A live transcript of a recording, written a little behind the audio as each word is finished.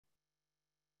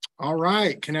All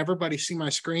right. Can everybody see my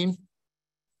screen?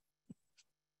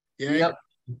 Yeah. Yep.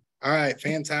 All right.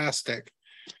 Fantastic.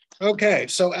 Okay.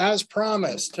 So as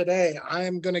promised, today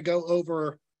I'm going to go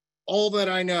over all that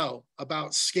I know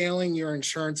about scaling your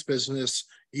insurance business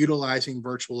utilizing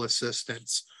virtual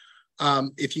assistants.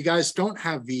 If you guys don't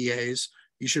have VAs,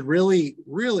 you should really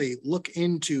look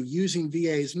into using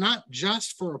VAs, not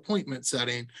just for appointment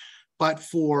setting, but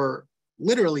for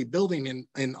literally building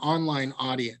an online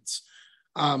audience.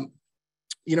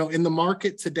 In the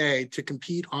market today, to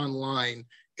compete online,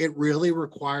 it really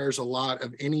requires a lot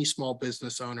of any small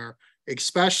business owner,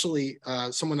 especially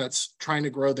someone that's trying to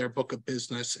grow their book of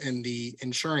business in the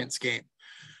insurance game.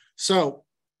 So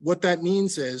what that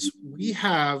means is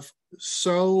there's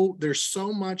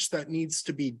so much that needs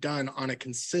to be done on a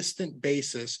consistent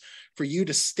basis for you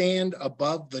to stand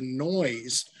above the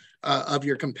noise of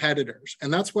your competitors.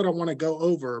 And that's what I want to go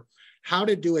over, how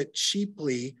to do it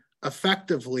cheaply,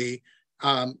 effectively,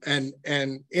 and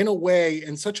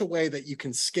in such a way that you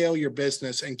can scale your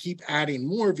business and keep adding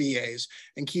more VAs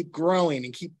and keep growing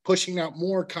and keep pushing out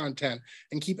more content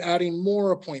and keep adding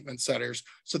more appointment setters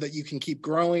so that you can keep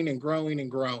growing and growing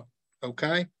and growing.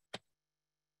 Okay.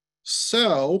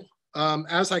 So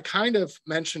as I kind of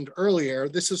mentioned earlier,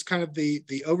 this is kind of the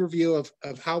overview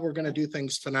of how we're going to do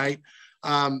things tonight.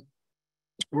 We're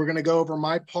going to go over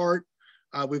my part.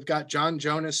 We've got John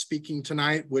Jonas speaking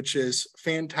tonight, which is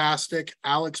fantastic.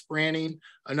 Alex Branning,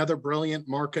 another brilliant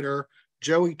marketer.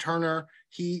 Joey Turner.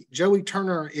 Joey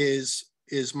Turner is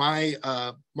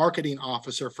my marketing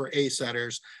officer for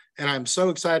A-Setters, and I'm so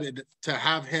excited to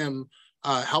have him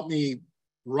help me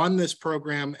run this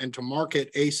program and to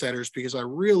market A-Setters because I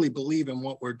really believe in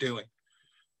what we're doing.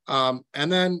 And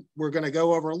then we're going to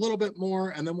go over a little bit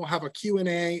more, and then we'll have a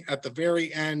Q&A at the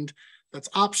very end. That's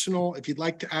optional. If you'd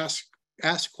like to ask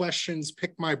questions,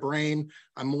 pick my brain,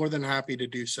 I'm more than happy to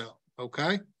do so.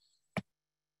 Okay.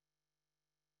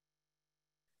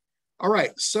 All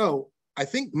right. So I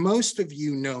think most of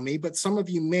you know me, but some of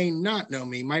you may not know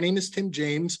me. My name is Tim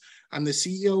James. I'm the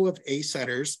CEO of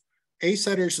A-Setters.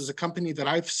 A-Setters is a company that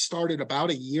I've started about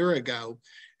a year ago.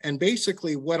 And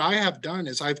basically what I have done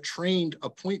is I've trained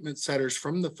appointment setters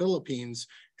from the Philippines,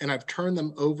 and I've turned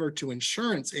them over to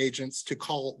insurance agents to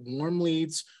call warm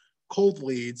leads, cold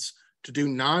leads, to do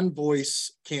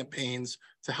non-voice campaigns,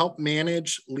 to help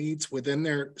manage leads within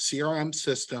their CRM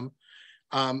system.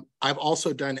 I've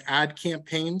also done ad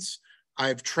campaigns.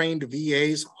 I've trained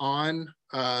VAs on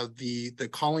the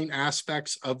calling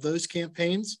aspects of those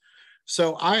campaigns.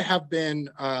 So I have been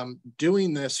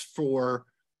doing this for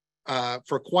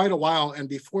quite a while. And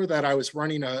before that, I was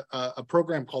running a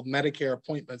program called Medicare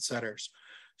Appointment Setters.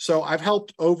 So I've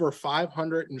helped over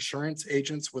 500 insurance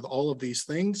agents with all of these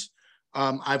things.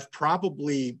 I've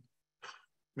probably,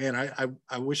 man,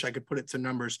 I wish I could put it to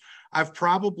numbers. I've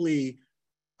probably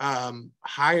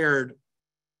hired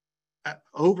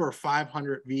over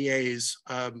 500 VAs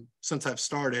since I've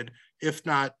started, if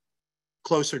not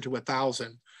closer to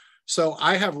 1,000. So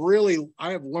I have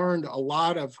learned a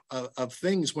lot of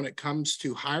things when it comes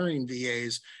to hiring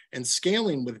VAs and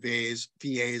scaling with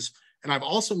VAs. And I've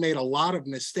also made a lot of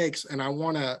mistakes, and I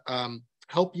want to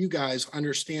help you guys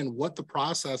understand what the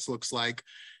process looks like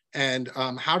and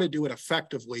how to do it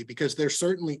effectively, because there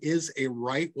certainly is a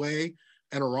right way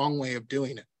and a wrong way of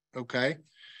doing it. Okay.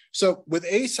 So with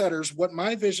A-Setters, what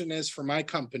my vision is for my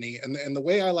company and the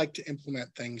way I like to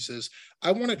implement things is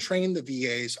I want to train the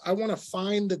VAs. I want to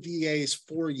find the VAs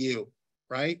for you,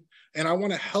 right? And I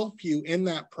want to help you in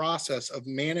that process of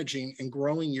managing and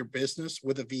growing your business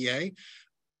with a VA.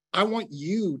 I want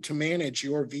you to manage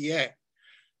your VA.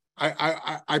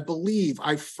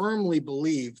 I firmly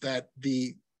believe that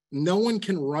no one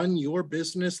can run your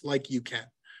business like you can.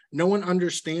 No one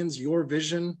understands your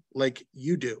vision like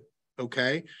you do.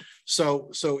 Okay.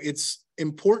 So it's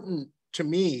important to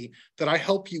me that I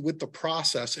help you with the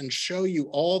process and show you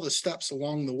all the steps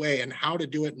along the way and how to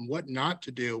do it and what not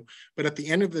to do. But at the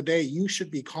end of the day, you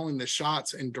should be calling the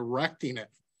shots and directing it.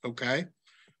 Okay.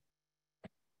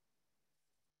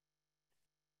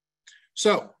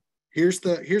 So here's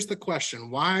the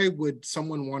question. Why would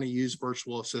someone want to use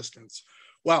virtual assistants?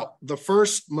 Well, the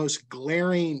first most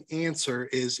glaring answer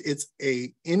is it's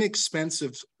an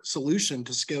inexpensive solution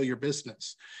to scale your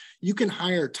business. You can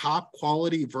hire top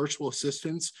quality virtual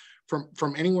assistants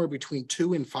from anywhere between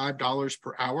 $2 and $5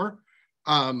 per hour.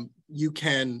 You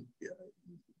can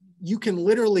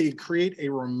literally create a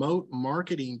remote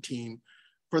marketing team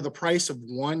for the price of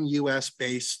one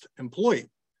US-based employee.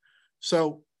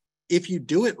 So if you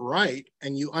do it right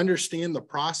and you understand the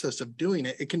process of doing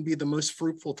it, it can be the most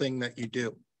fruitful thing that you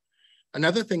do.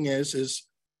 Another thing is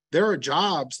there are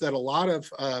jobs that a lot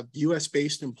of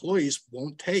US-based employees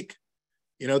won't take.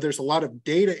 You know, there's a lot of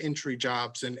data entry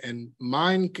jobs and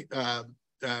mind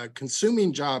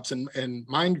consuming jobs and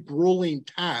mind grueling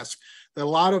tasks that a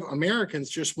lot of Americans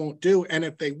just won't do. And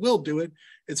if they will do it,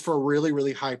 it's for a really,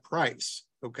 really high price,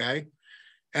 okay?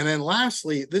 And then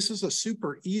lastly, this is a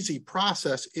super easy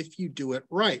process if you do it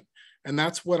right. And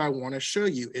that's what I want to show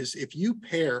you is if you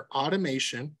pair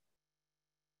automation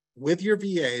with your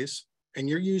VAs and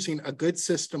you're using a good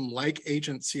system like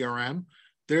Agent CRM,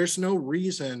 there's no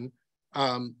reason,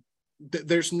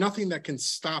 there's nothing that can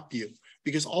stop you,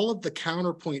 because all of the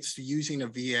counterpoints to using a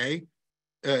VA,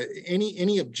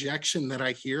 any objection that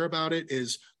I hear about it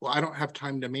is, well, I don't have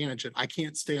time to manage it. I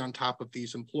can't stay on top of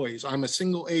these employees. I'm a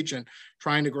single agent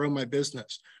trying to grow my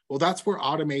business. Well, that's where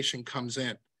automation comes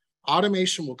in.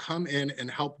 Automation will come in and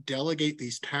help delegate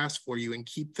these tasks for you and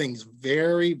keep things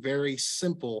very, very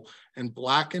simple and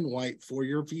black and white for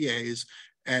your VAs.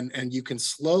 And you can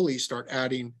slowly start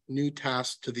adding new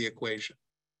tasks to the equation.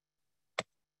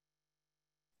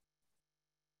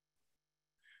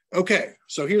 Okay,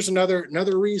 so here's another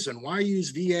reason why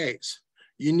use VAs.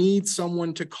 You need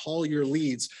someone to call your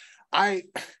leads. I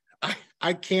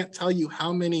can't tell you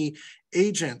how many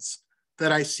agents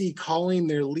that I see calling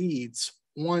their leads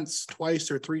once,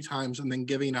 twice, or 3 times and then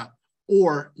giving up,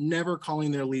 or never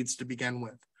calling their leads to begin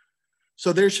with.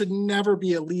 So there should never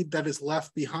be a lead that is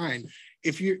left behind.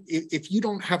 If you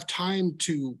don't have time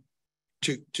to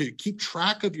keep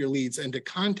track of your leads and to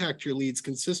contact your leads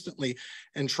consistently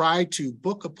and try to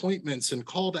book appointments and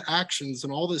call to actions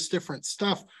and all this different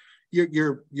stuff,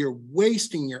 you're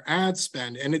wasting your ad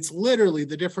spend. And it's literally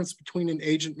the difference between an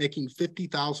agent making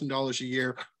 $50,000 a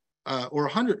year or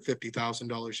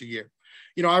 $150,000 a year.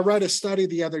 You know, I read a study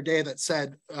the other day that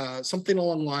said something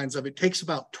along the lines of it takes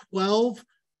about 12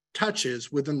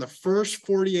 touches within the first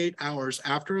 48 hours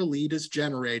after a lead is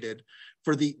generated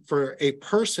for a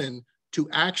person to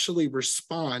actually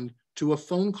respond to a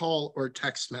phone call or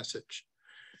text message.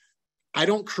 I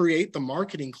don't create the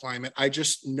marketing climate. I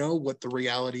just know what the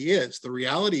reality is. The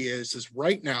reality is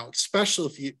right now,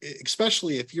 especially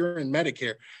if you're in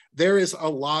Medicare, there is a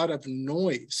lot of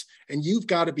noise, and you've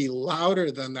got to be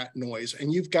louder than that noise,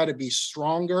 and you've got to be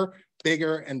stronger,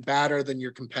 bigger, and badder than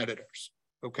your competitors,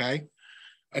 okay?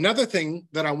 Another thing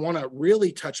that I want to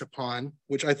really touch upon,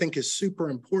 which I think is super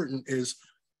important, is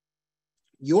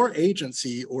your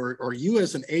agency or you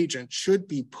as an agent should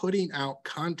be putting out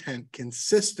content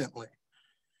consistently.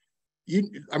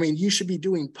 You should be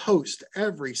doing posts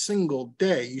every single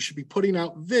day. You should be putting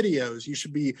out videos. You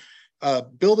should be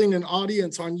building an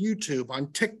audience on YouTube,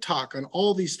 on TikTok, on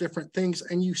all these different things.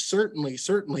 And you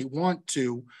certainly want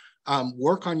to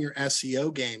work on your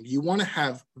SEO game. You want to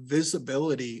have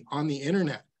visibility on the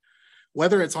internet,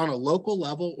 whether it's on a local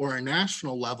level or a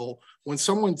national level. When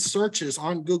someone searches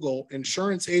on Google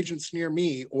insurance agents near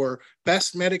me or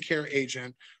best Medicare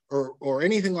agent or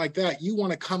anything like that, you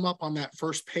want to come up on that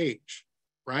first page,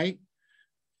 right?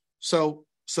 So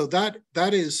that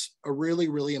is a really,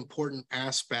 really important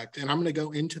aspect. And I'm going to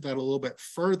go into that a little bit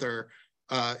further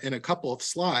in a couple of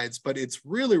slides, but it's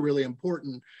really, really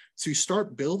important to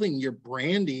start building your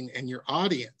branding and your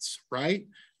audience, right?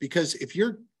 Because if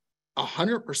you're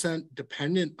 100%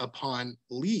 dependent upon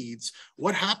leads,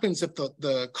 what happens if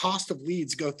the cost of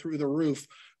leads go through the roof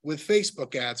with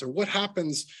Facebook ads? Or what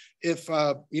happens if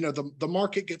the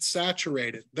market gets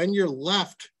saturated? Then you're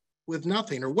left with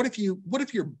nothing. Or what if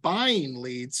you're buying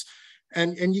leads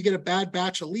and you get a bad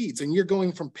batch of leads and you're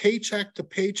going from paycheck to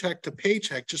paycheck to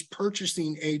paycheck just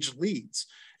purchasing aged leads?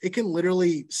 It can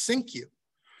literally sink you.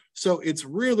 So it's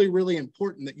really, really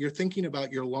important that you're thinking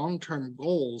about your long-term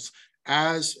goals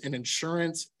as an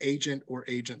insurance agent or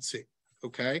agency,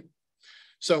 okay?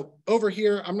 So over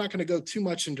here, I'm not going to go too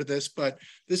much into this, but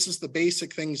this is the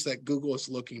basic things that Google is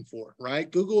looking for, right?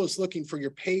 Google is looking for your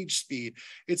page speed.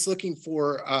 It's looking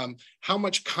for how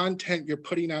much content you're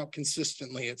putting out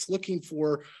consistently. It's looking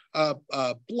for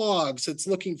blogs. It's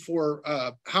looking for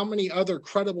how many other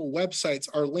credible websites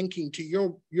are linking to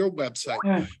your website.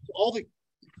 Yeah.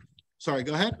 Sorry,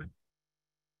 go ahead.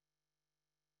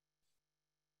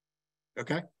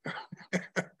 Okay.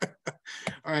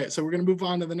 All right, so we're going to move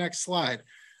on to the next slide.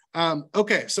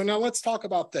 Okay, so now let's talk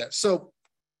about this. So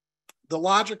the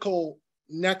logical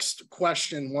next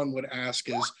question one would ask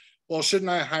is, well,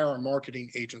 shouldn't I hire a marketing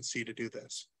agency to do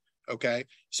this? Okay,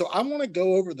 so I want to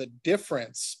go over the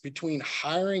difference between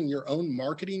hiring your own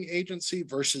marketing agency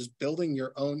versus building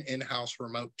your own in-house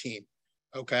remote team.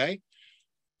 Okay,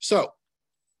 so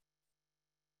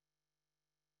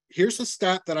here's a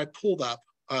stat that I pulled up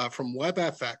from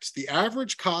WebFX. The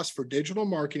average cost for digital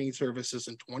marketing services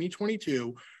in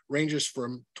 2022 ranges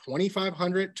from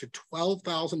 $2,500 to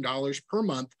 $12,000 per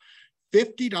month,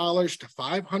 $50 to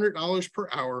 $500 per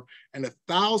hour, and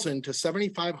 $1,000 to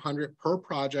 $7,500 per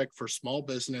project for small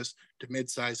business to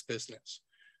mid-sized business.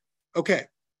 Okay,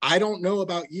 I don't know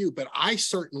about you, but I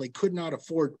certainly could not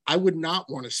afford, I would not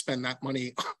want to spend that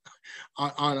money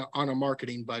on a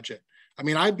marketing budget. I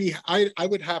mean, I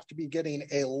would have to be getting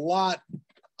a lot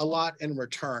in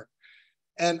return.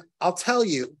 And I'll tell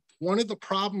you, one of the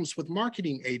problems with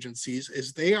marketing agencies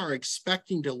is they are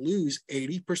expecting to lose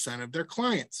 80% of their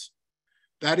clients.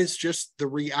 That is just the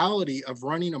reality of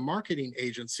running a marketing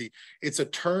agency. It's a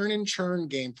turn and churn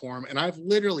game for them. And I've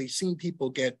literally seen people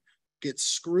get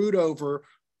screwed over,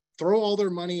 throw all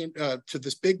their money to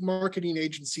this big marketing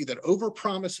agency that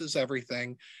overpromises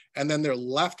everything, and then they're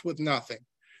left with nothing.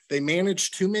 They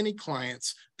manage too many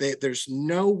clients. There's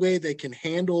no way they can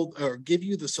handle or give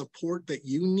you the support that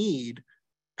you need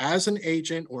as an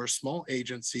agent or a small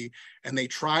agency, and they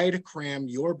try to cram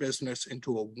your business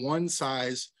into a one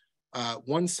size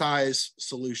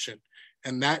solution.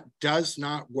 And that does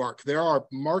not work. There are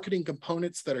marketing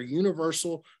components that are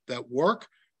universal that work,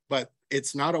 but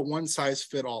it's not a one size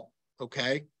fit all,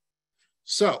 okay?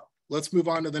 So let's move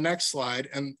on to the next slide.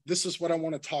 And this is what I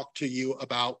want to talk to you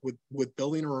about with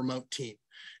building a remote team.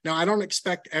 Now, I don't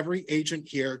expect every agent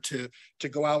here to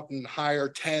go out and hire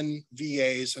 10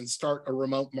 VAs and start a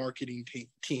remote marketing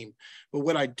team. But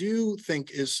what I do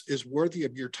think is worthy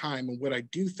of your time, and what I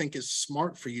do think is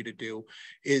smart for you to do,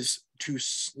 is to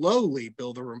slowly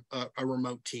build a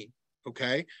remote team,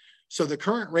 okay? So the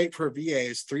current rate for a VA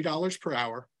is $3 per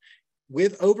hour.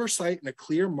 With oversight and a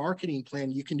clear marketing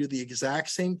plan, you can do the exact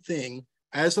same thing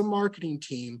as a marketing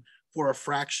team for a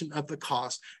fraction of the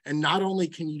cost. And not only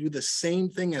can you do the same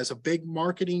thing as a big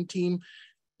marketing team,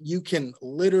 you can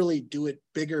literally do it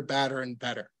bigger, badder, and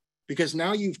better. Because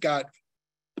now you've got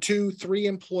 2-3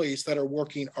 employees that are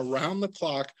working around the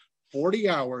clock, 40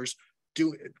 hours,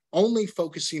 only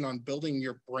focusing on building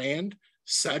your brand,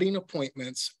 setting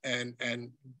appointments, and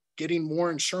getting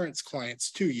more insurance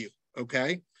clients to you,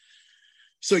 okay?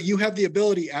 So you have the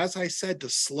ability, as I said, to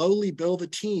slowly build a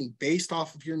team based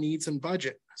off of your needs and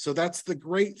budget. So that's the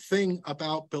great thing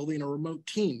about building a remote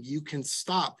team. You can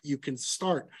stop, you can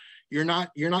start. You're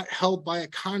not held by a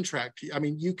contract. I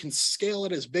mean, you can scale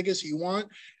it as big as you want,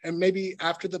 and maybe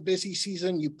after the busy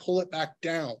season, you pull it back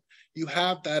down. You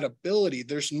have that ability.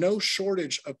 There's no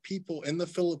shortage of people in the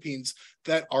Philippines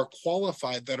that are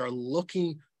qualified, that are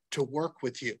looking to work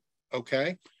with you,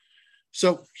 okay?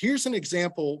 So here's an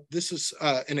example. This is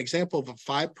an example of a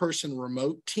 5-person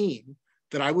remote team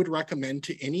that I would recommend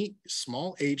to any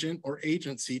small agent or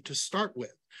agency to start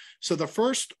with. So the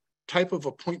first type of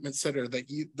appointment setter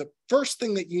the first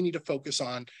thing that you need to focus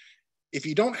on, if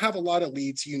you don't have a lot of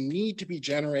leads, you need to be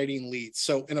generating leads.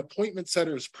 So an appointment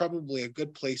setter is probably a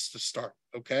good place to start,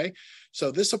 okay?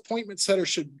 So this appointment setter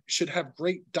should have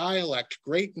great dialect,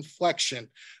 great inflection,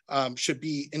 should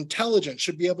be intelligent,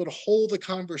 should be able to hold a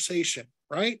conversation,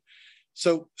 right?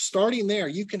 So starting there,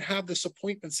 you can have this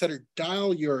appointment setter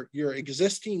dial your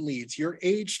existing leads, your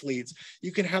aged leads.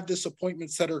 You can have this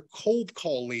appointment setter cold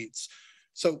call leads.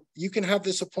 So you can have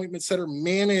this appointment setter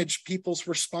manage people's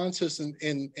responses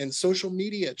in social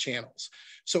media channels.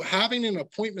 So having an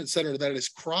appointment setter that is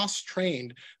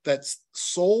cross-trained, that's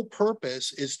sole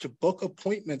purpose is to book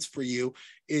appointments for you,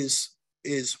 is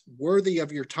worthy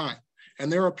of your time.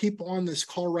 And there are people on this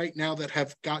call right now that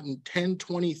have gotten 10,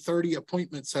 20, 30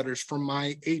 appointment setters from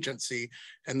my agency,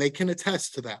 and they can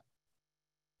attest to that.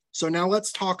 So now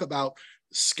let's talk about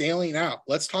scaling out.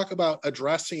 Let's talk about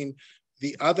addressing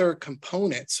the other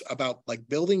components, about like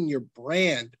building your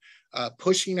brand,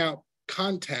 pushing out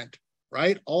content,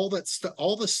 right? All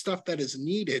the stuff that is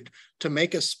needed to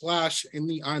make a splash in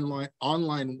the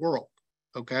online world,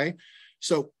 okay?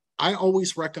 So I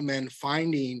always recommend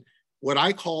finding what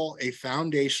I call a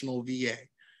foundational VA,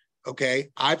 okay?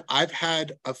 I've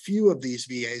had a few of these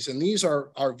VAs, and these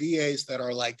are VAs that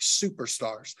are like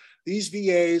superstars. These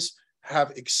VAs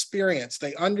have experience,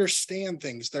 they understand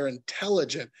things, they're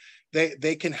intelligent,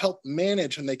 they can help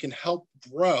manage and they can help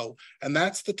grow. And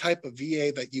that's the type of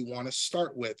VA that you want to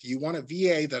start with. You want a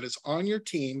VA that is on your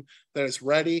team, that is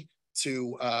ready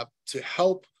to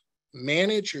help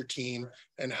manage your team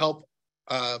and help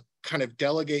kind of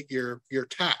delegate your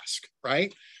task,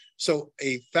 right? So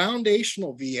a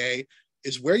foundational VA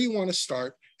is where you want to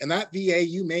start. And that VA,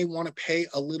 you may want to pay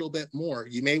a little bit more.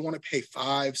 You may want to pay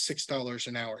 $5, $6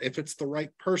 an hour if it's the right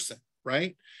person,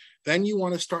 right? Then you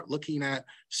want to start looking at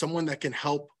someone that can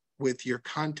help with your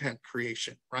content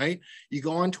creation, right? You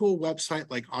go onto a website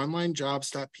like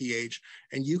onlinejobs.ph,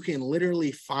 and you can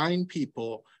literally find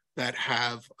people that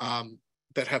have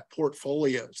have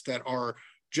portfolios that are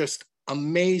just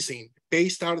amazing,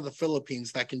 based out of the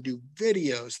Philippines, that can do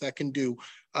videos, that can do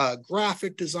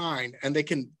graphic design, and they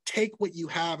can take what you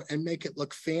have and make it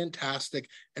look fantastic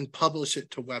and publish it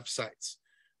to websites,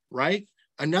 right?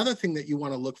 Another thing that you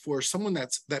want to look for is someone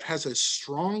that has a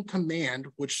strong command,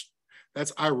 which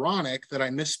that's ironic that I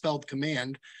misspelled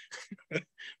command,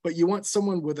 but you want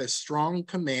someone with a strong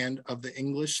command of the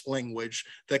English language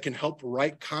that can help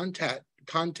write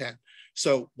content.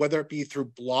 So whether it be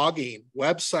through blogging,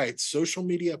 websites, social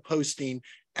media posting,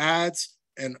 ads,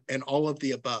 and all of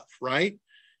the above, right?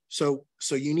 So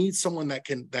you need someone that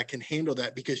can handle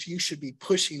that, because you should be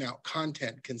pushing out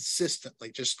content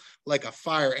consistently, just like a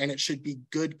fire, and it should be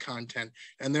good content.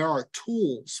 And there are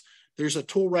tools. There's a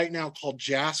tool right now called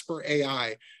Jasper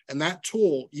AI, and that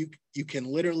tool, you can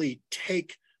literally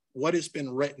take what has been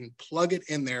written, plug it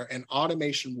in there, and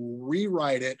automation will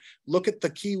rewrite it. Look at the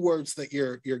keywords that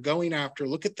you're going after,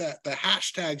 look at the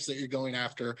hashtags that you're going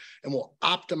after, and will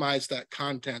optimize that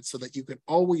content so that you can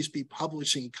always be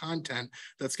publishing content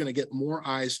that's going to get more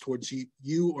eyes towards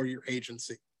you or your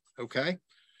agency. Okay.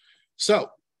 So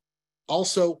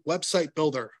also website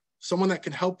builder, someone that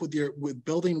can help with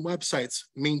building websites,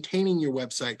 maintaining your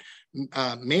website,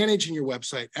 managing your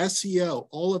website, SEO,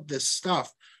 all of this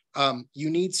stuff. You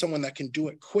need someone that can do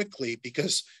it quickly,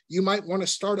 because you might want to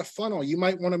start a funnel. You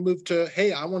might want to move to,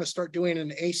 hey, I want to start doing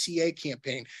an ACA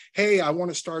campaign. Hey, I want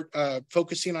to start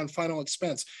focusing on final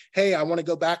expense. Hey, I want to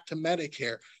go back to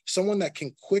Medicare. Someone that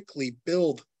can quickly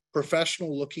build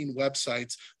professional looking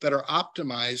websites that are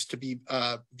optimized to be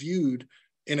viewed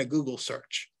in a Google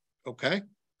search. Okay.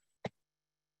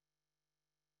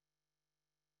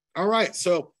 All right.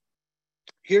 So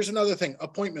here's another thing,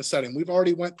 appointment setting. We've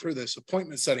already went through this.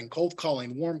 Appointment setting, cold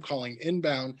calling, warm calling,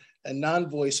 inbound, and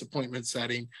non-voice appointment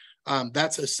setting.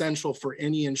 That's essential for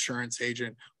any insurance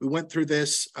agent. We went through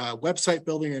this, website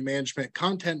building and management,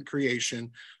 content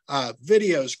creation,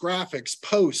 videos, graphics,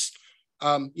 posts.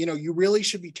 You really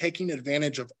should be taking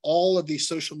advantage of all of these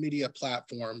social media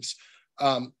platforms.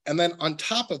 And then on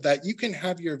top of that, you can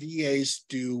have your VAs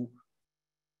do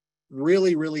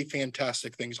really, really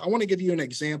fantastic things. I want to give you an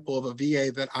example of a VA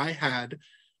that I had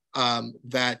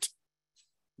that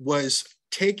was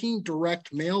taking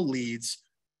direct mail leads,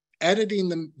 editing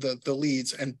them, the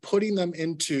leads, and putting them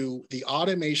into the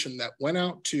automation that went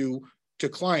out to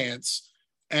clients,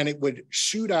 and it would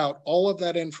shoot out all of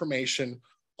that information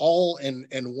all in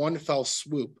one fell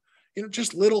swoop.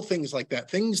 Just little things like that,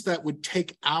 things that would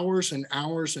take hours and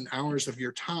hours and hours of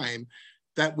your time,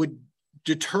 that would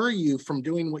deter you from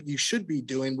doing what you should be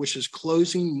doing, which is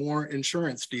closing more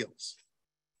insurance deals.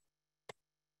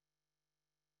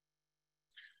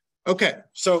 Okay,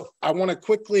 so I want to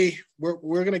quickly, we're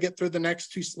going to get through the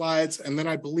next two slides, and then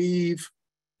I believe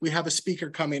we have a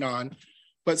speaker coming on.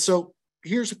 But so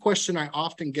here's a question I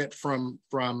often get from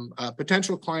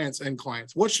potential clients and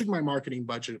clients. What should my marketing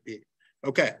budget be?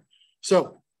 Okay,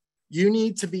 so you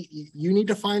need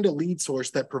to find a lead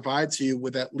source that provides you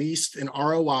with at least an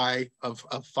ROI of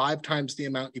 5 times the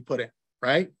amount you put in,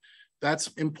 right? That's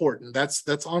important.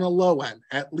 That's on a low end,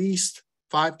 at least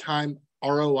 5-time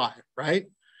ROI, right?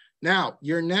 Now,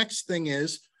 your next thing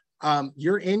is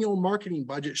your annual marketing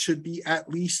budget should be at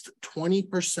least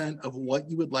 20% of what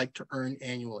you would like to earn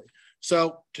annually.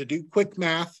 So to do quick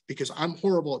math, because I'm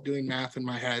horrible at doing math in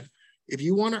my head, if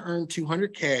you want to earn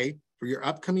 200K for your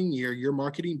upcoming year, your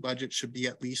marketing budget should be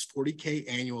at least 40K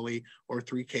annually or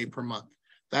 3K per month.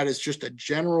 That is just a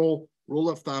general rule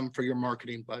of thumb for your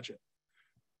marketing budget.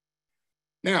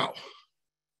 Now,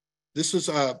 this is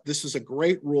a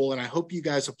great rule, and I hope you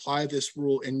guys apply this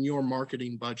rule in your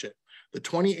marketing budget, the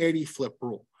 20-80 flip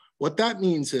rule. What that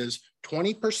means is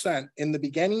 20% in the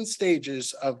beginning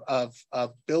stages of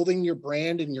building your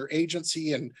brand and your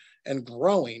agency and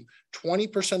growing,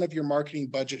 20% of your marketing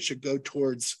budget should go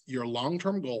towards your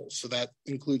long-term goals. So that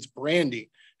includes branding,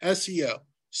 SEO,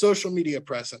 social media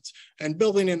presence, and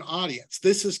building an audience.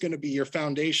 This is going to be your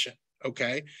foundation,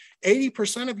 okay?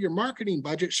 80% of your marketing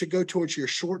budget should go towards your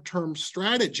short-term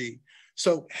strategy.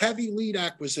 So heavy lead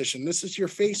acquisition, this is your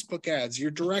Facebook ads,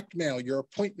 your direct mail, your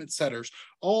appointment setters,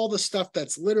 all the stuff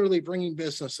that's literally bringing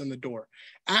business in the door.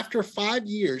 After 5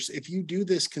 years, if you do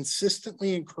this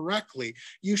consistently and correctly,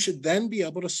 you should then be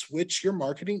able to switch your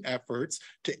marketing efforts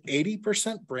to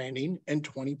 80% branding and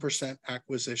 20%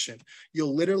 acquisition.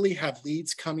 You'll literally have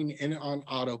leads coming in on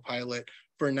autopilot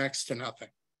for next to nothing.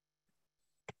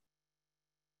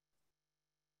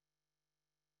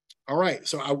 All right,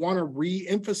 so I want to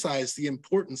re-emphasize the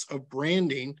importance of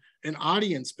branding and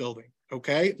audience building,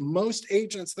 okay? Most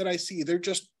agents that I see, they're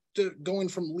just going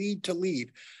from lead to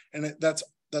lead, and that's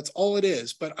That's all it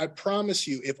is. But I promise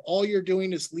you, if all you're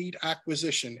doing is lead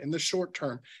acquisition in the short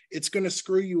term, it's going to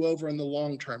screw you over in the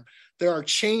long term. There are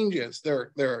changes.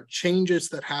 There are changes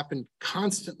that happen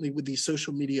constantly with these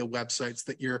social media websites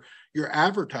that you're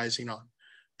advertising on.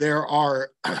 There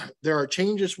are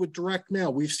changes with direct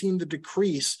mail. We've seen the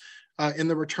decrease in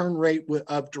the return rate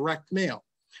of direct mail.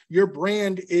 Your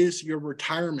brand is your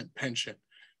retirement pension.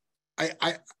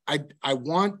 I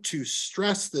want to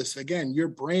stress this again. Your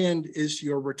brand is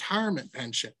your retirement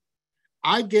pension.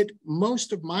 I get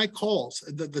most of my calls,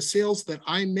 the sales that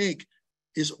I make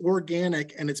is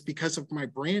organic, and it's because of my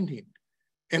branding.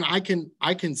 And I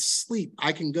can sleep.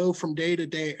 I can go from day to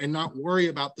day and not worry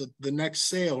about the next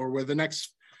sale or where the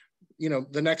next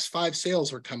 5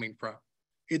 sales are coming from.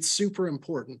 It's super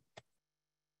important.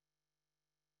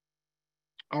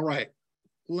 All right,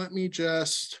 let me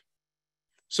just,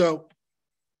 so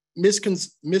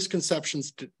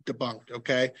misconceptions debunked,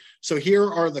 okay? So here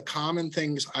are the common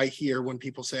things I hear when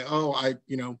people say, oh, I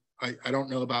don't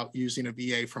know about using a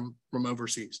VA from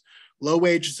overseas. Low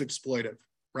wage is exploitive,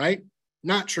 right?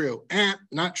 Not true,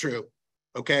 not true,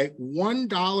 okay?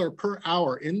 $1 per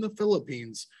hour in the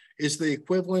Philippines is the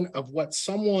equivalent of what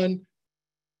someone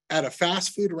at a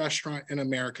fast food restaurant in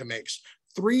America makes.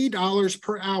 $3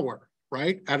 per hour,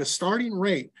 right? At a starting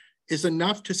rate is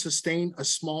enough to sustain a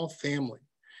small family.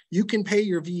 You can pay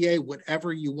your VA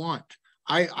whatever you want.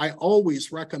 I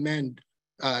always recommend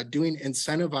doing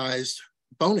incentivized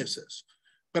bonuses,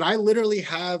 but I literally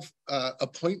have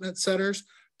appointment setters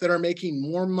that are making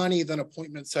more money than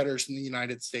appointment setters in the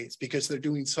United States because they're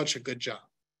doing such a good job.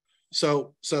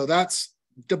 So that's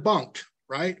debunked,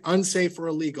 right? Unsafe or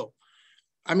illegal.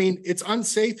 I mean, it's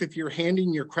unsafe if you're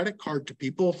handing your credit card to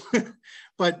people,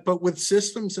 but with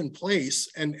systems in place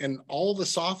and all the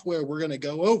software we're going to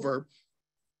go over,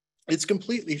 it's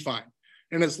completely fine.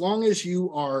 And as long as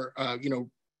you are,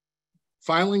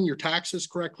 filing your taxes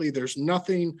correctly, there's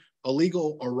nothing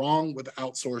illegal or wrong with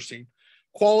outsourcing.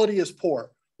 Quality is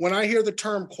poor. When I hear the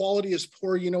term quality is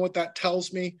poor, you know what that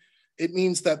tells me? It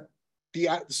means that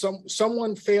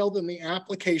someone failed in the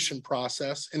application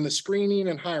process, in the screening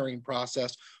and hiring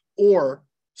process, or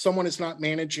someone is not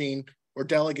managing or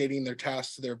delegating their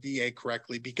tasks to their VA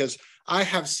correctly, because I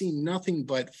have seen nothing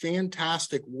but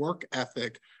fantastic work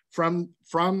ethic from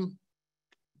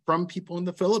people in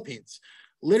the Philippines.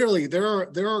 Literally, there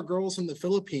are girls in the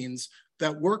Philippines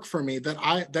that work for me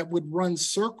that would run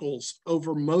circles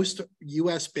over most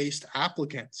US-based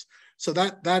applicants. So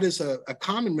that is a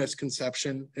common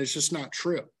misconception. It's just not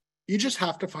true. You just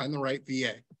have to find the right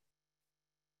VA.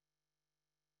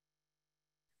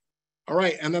 All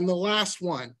right, and then the last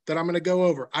one that I'm going to go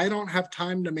over. I don't have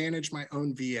time to manage my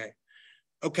own VA.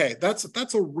 Okay,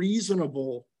 that's a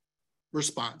reasonable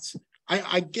response.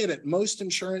 I get it. Most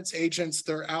insurance agents,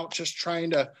 they're out just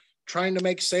trying to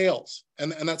make sales,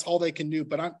 and that's all they can do.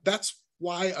 But that's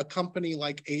why a company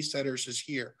like A-Setters is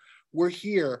here. We're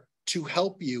here to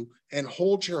help you and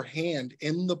hold your hand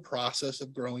in the process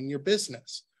of growing your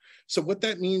business. So what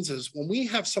that means is when we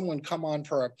have someone come on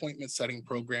for our appointment setting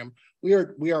program, we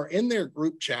are in their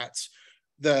group chats.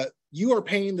 You are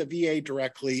paying the VA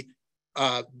directly.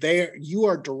 You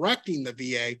are directing the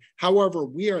VA. However,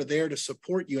 we are there to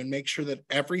support you and make sure that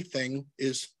everything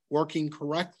is working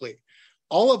correctly.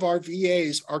 All of our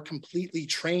VAs are completely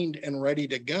trained and ready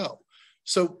to go.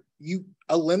 So you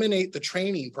eliminate the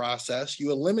training process,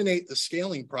 you eliminate the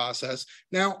scaling process.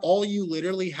 Now, all you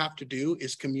literally have to do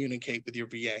is communicate with your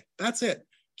VA. That's it.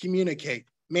 Communicate,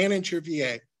 manage your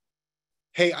VA.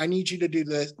 Hey, I need you to do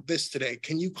this today.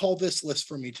 Can you call this list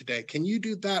for me today? Can you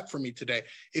do that for me today?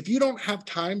 If you don't have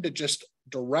time to just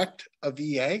direct a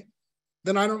VA,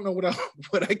 then I don't know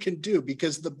what I can do,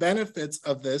 because the benefits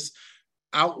of this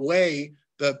outweigh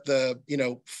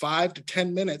the 5 to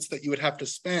 10 minutes that you would have to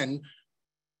spend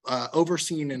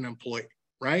overseeing an employee,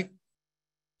 right?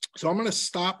 So I'm going to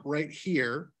stop right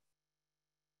here.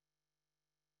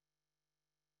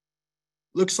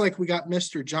 Looks like we got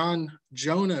Mr. John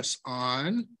Jonas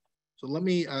on. So let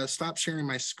me stop sharing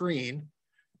my screen.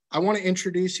 I want to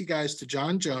introduce you guys to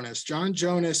John Jonas. John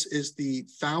Jonas is the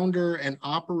founder and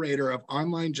operator of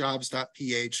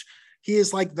onlinejobs.ph. He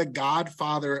is like the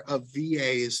godfather of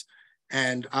VAs.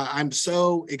 And I'm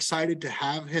so excited to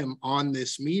have him on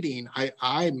this meeting.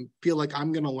 I feel like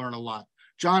I'm going to learn a lot.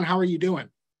 John, how are you doing?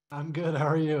 I'm good. How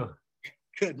are you?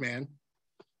 Good, man.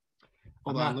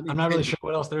 I'm not really sure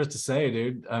what else there is to say,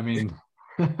 dude. I mean,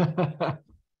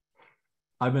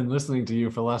 I've been listening to you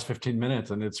for the last 15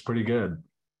 minutes and it's pretty good.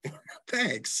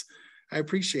 Thanks. I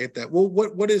appreciate that. Well,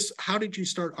 how did you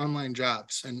start Online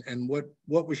Jobs, and what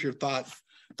was your thought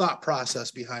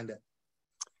process behind it?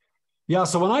 Yeah.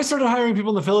 So when I started hiring people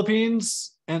in the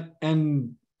Philippines,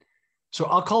 and so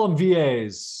I'll call them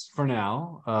VAs for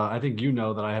now. I think you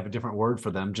know that I have a different word for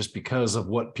them just because of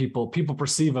what people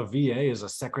perceive a VA as a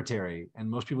secretary, and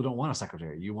most people don't want a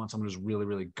secretary. You want someone who's really,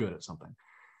 really good at something.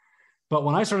 But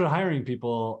when I started hiring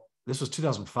people, this was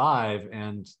 2005,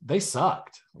 and they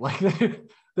sucked. Like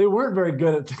they weren't very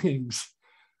good at things.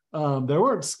 There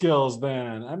weren't skills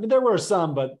then. I mean, there were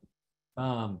some, but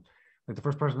like the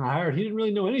first person I hired, he didn't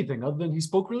really know anything other than he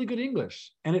spoke really good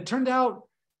English. And it turned out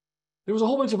there was a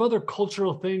whole bunch of other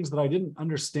cultural things that I didn't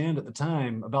understand at the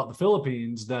time about the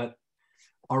Philippines that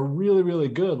are really, really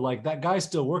good. Like that guy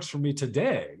still works for me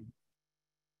today.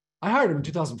 I hired him in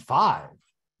 2005.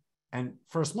 And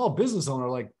for a small business owner,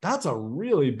 like that's a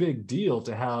really big deal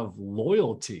to have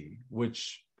loyalty,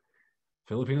 which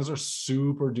Filipinos are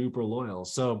super duper loyal.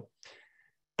 So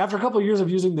after a couple of years of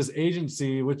using this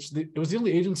agency, it was the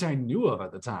only agency I knew of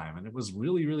at the time, and it was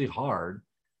really, really hard.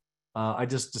 I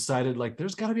just decided like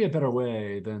there's got to be a better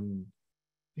way than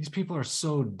these people are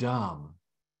so dumb.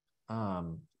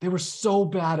 They were so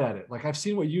bad at it. Like I've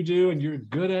seen what you do and you're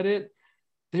good at it.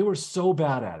 They were so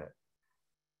bad at it.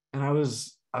 And I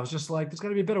was just like, there's got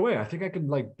to be a better way. I think I could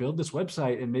like build this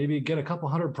website and maybe get a couple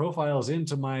hundred profiles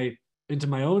into my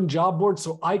own job board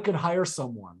so I could hire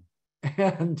someone.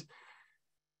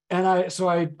 And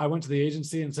I went to the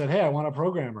agency and said, hey, I want a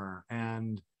programmer.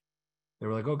 And they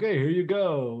were like, okay, here you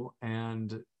go.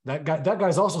 And that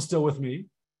guy's also still with me.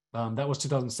 That was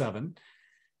 2007.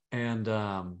 And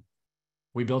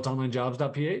we built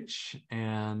onlinejobs.ph,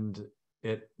 and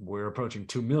we're approaching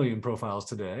 2 million profiles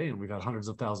today, and we've had hundreds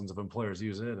of thousands of employers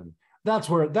use it. And that's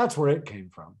where it came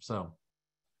from. So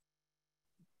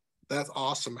that's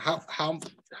awesome.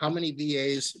 How many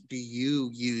VAs do you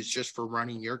use just for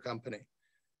running your company?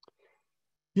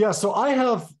 Yeah, so I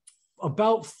have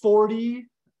about 40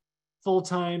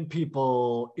 full-time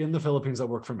people in the Philippines that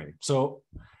work for me. So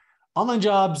Online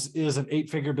Jobs is an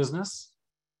 8-figure business.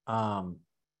 I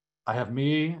have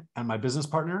me and my business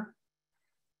partner.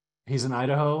 He's in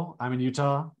Idaho, I'm in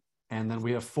Utah. And then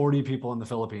we have 40 people in the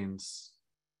Philippines.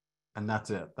 And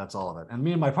that's it. That's all of it. And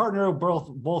me and my partner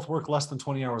both work less than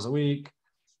 20 hours a week.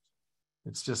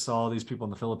 It's just all these people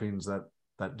in the Philippines that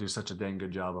do such a dang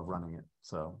good job of running it.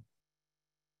 So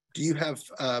do you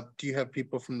have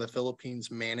people from the Philippines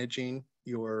managing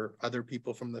your other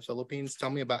people from the Philippines? Tell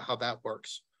me about how that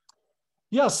works.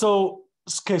 Yeah. So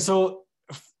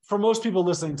for most people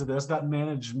listening to this, that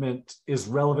management is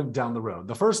relevant down the road.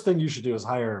 The first thing you should do is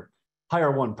hire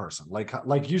one person.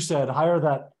 Like you said, hire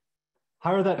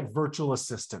that virtual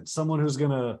assistant, someone who's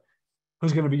gonna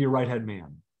be your right hand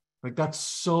man. Like that's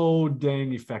so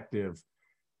dang effective.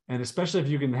 And especially if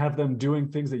you can have them doing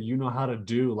things that you know how to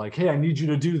do, like, hey, I need you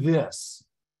to do this.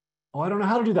 Oh, I don't know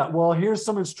how to do that. Well, here's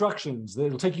some instructions.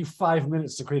 It'll take you 5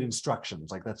 minutes to create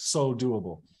instructions. Like that's so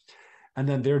doable. And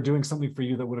then they're doing something for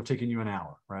you that would have taken you an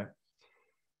hour, right?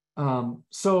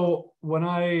 So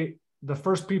the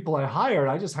first people I hired,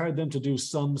 I just hired them to do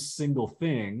some single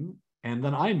thing, and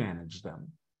then I managed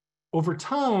them. Over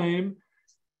time,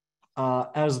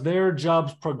 as their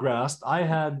jobs progressed,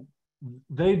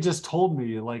 they just told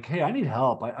me like, hey, I need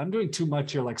help. I'm doing too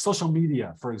much here, like social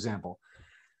media, for example.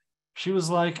 She was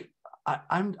like,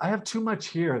 I have too much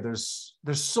here. There's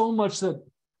so much that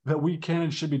we can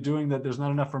and should be doing that there's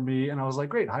not enough for me. And I was like,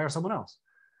 great, hire someone else.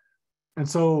 And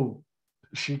so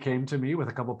she came to me with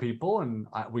a couple of people, and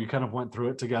we kind of went through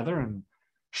it together, and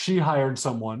she hired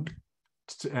someone.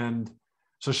 And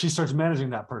so she starts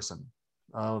managing that person.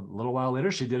 A little while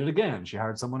later, she did it again. She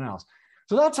hired someone else.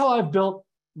 So that's how I built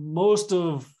most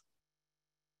of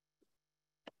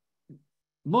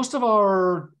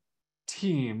our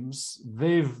teams.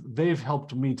 They've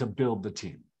helped me to build the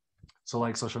team. So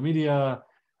like social media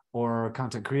or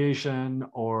content creation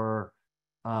or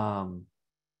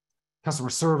customer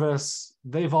service,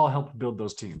 they've all helped build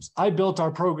those teams. I built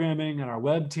our programming and our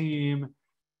web team,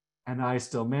 and I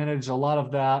still manage a lot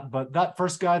of that. But that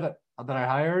first guy that I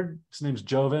hired, his name's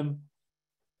Joven.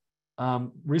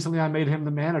 Recently, I made him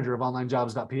the manager of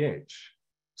onlinejobs.ph.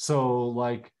 So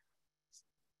like,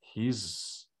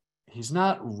 he's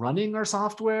not running our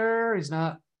software.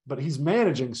 But he's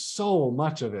managing so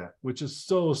much of it, which is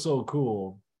so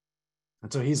cool.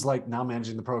 And so he's like now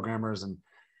managing the programmers and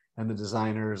the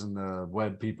designers and the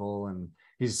web people. And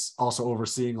he's also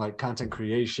overseeing like content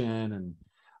creation. And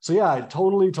so, yeah,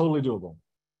 totally doable.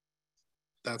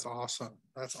 That's awesome.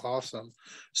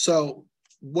 So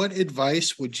what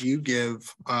advice would you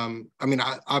give?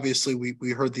 Obviously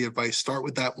we heard the advice, start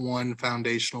with that one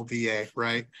foundational VA,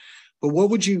 right? But what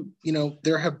would you,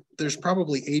 there's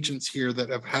probably agents here that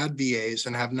have had VAs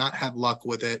and have not had luck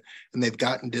with it and they've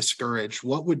gotten discouraged.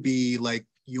 What would be like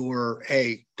your,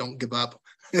 hey, don't give up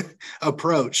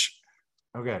approach?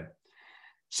 Okay.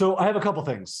 So I have a couple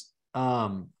things.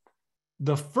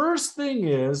 The first thing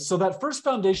is, so that first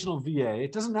foundational VA,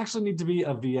 it doesn't actually need to be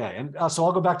a VA. And so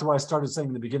I'll go back to what I started saying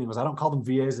in the beginning was I don't call them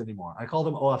VAs anymore. I call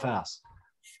them OFS,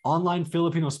 online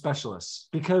Filipino specialists,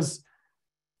 because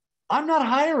I'm not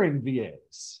hiring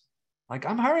VAs. Like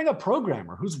I'm hiring a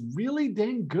programmer who's really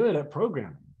dang good at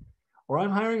programming. Or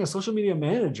I'm hiring a social media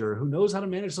manager who knows how to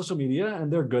manage social media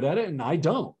and they're good at it and I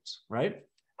don't, right?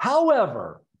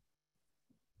 However,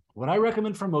 what I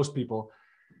recommend for most people,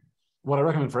 what I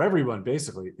recommend for everyone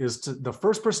basically is the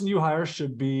first person you hire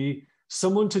should be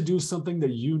someone to do something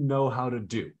that you know how to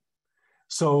do.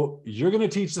 So you're going to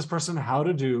teach this person how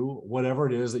to do whatever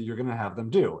it is that you're going to have them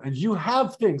do. And you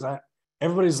have things.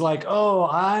 Everybody's like, oh,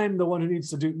 I'm the one who needs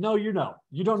to do. No, you know,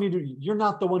 you don't need to. You're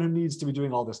not the one who needs to be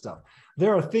doing all this stuff.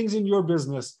 There are things in your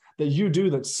business that you do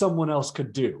that someone else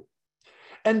could do.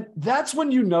 And that's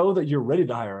when you know that you're ready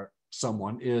to hire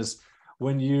someone, is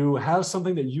when you have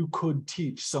something that you could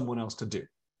teach someone else to do.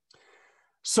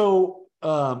 So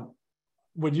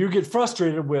when you get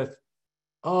frustrated with,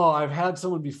 oh, I've had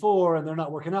someone before and they're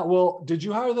not working out. Well, did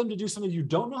you hire them to do something you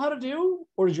don't know how to do?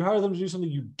 Or did you hire them to do something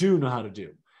you do know how to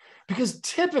do? Because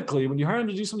typically when you hire them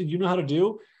to do something you know how to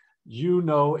do, you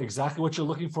know exactly what you're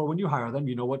looking for when you hire them.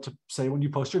 You know what to say when you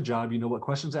post your job. You know what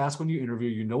questions to ask when you interview.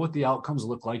 You know what the outcomes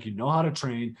look like. You know how to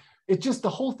train. It just, the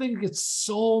whole thing gets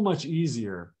so much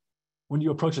easier when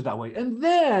you approach it that way. And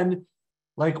then,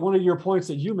 like one of your points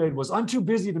that you made was, I'm too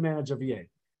busy to manage a VA.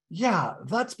 Yeah,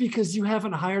 that's because you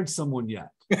haven't hired someone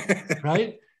yet,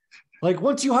 right? Like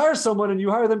once you hire someone and you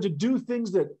hire them to do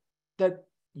things that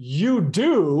you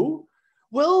do,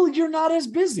 well, you're not as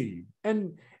busy.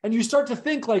 And you start to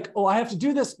think like, oh, I have to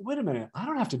do this. Wait a minute, I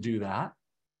don't have to do that.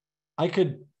 I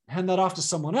could hand that off to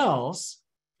someone else.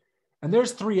 And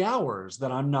there's 3 hours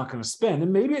that I'm not going to spend.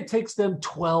 And maybe it takes them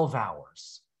 12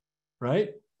 hours,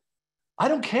 right? I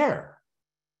don't care.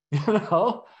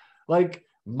 Like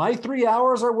my 3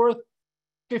 hours are worth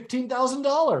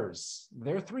 $15,000.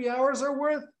 Their 3 hours are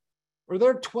worth, or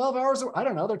their 12 hours, I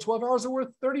don't know, their 12 hours are worth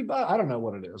 $30. I don't know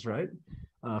what it is, right?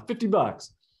 $50.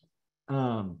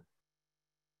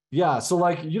 Yeah, so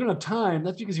like you don't have time.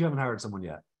 That's because you haven't hired someone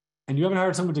yet. And you haven't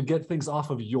hired someone to get things off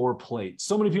of your plate.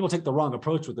 So many people take the wrong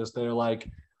approach with this. They're like,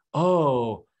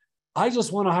 oh, I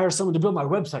just want to hire someone to build my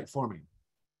website for me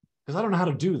because I don't know how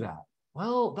to do that.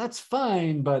 Well, that's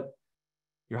fine, but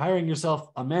you're hiring yourself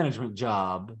a management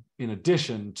job in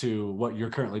addition to what you're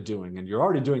currently doing. And you're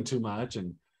already doing too much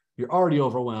and you're already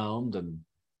overwhelmed. And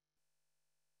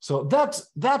so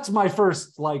that's my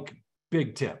first like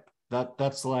big tip.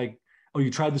 That's like, oh, you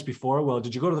tried this before? Well,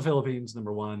 did you go to the Philippines?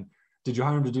 Number one. Did you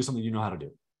hire them to do something you know how to do?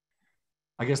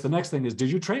 I guess the next thing is, did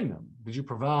you train them? Did you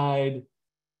provide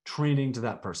training to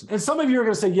that person? And some of you are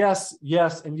going to say, yes,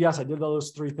 yes, and yes, I did those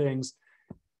 3 things.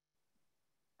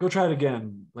 Go try it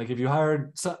again. Like if you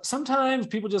hired, sometimes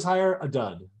people just hire a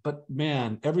dud, but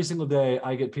man, every single day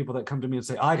I get people that come to me and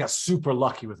say, I got super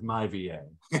lucky with my VA.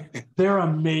 They're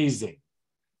amazing.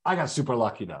 I got super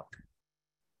lucky though.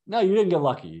 No, you didn't get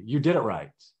lucky. You did it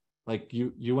right. Like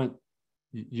you went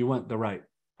the right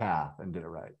path and did it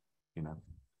right.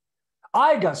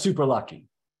 I got super lucky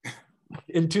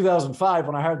in 2005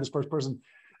 when I hired this first person.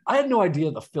 I had no idea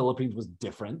the Philippines was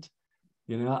different.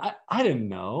 I didn't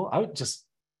know.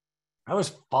 I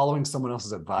was following someone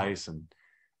else's advice and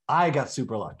I got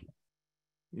super lucky.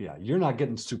 Yeah, you're not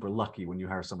getting super lucky when you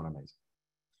hire someone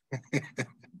amazing.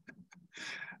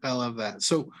 I love that.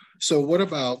 So what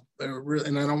about,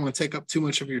 and I don't want to take up too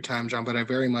much of your time, John, but I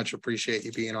very much appreciate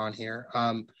you being on here.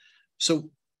 So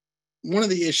one of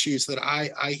the issues that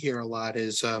I hear a lot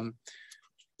is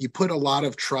you put a lot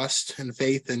of trust and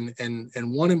faith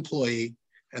in one employee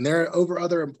and they're over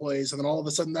other employees. And then all of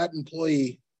a sudden that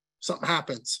employee, something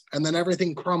happens and then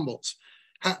everything crumbles.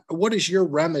 What is your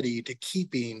remedy to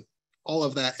keeping all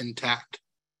of that intact?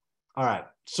 All right.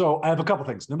 So I have a couple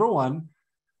things. Number one,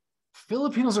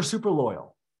 Filipinos are super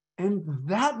loyal. And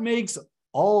that makes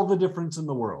all the difference in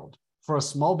the world for a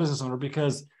small business owner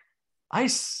because I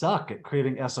suck at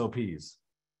creating SOPs.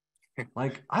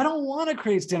 Like, I don't want to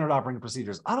create standard operating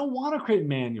procedures. I don't want to create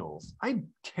manuals. I'm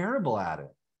terrible at it.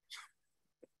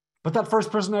 But that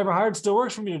first person I ever hired still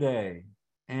works for me today.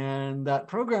 And that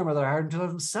programmer that I hired in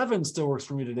 2007 still works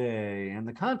for me today. And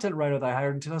the content writer that I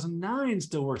hired in 2009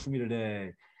 still works for me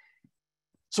today.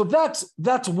 So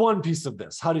that's one piece of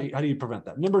this. How do you prevent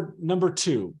that? Number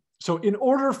two, so in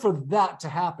order for that to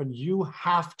happen, you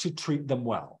have to treat them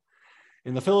well.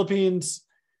 In the Philippines,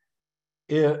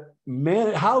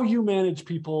 how you manage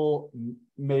people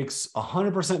makes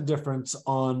 100% difference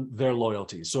on their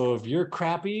loyalty. So if you're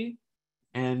crappy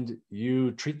and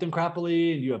you treat them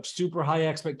crappily and you have super high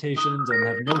expectations and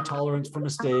have no tolerance for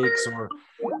mistakes, or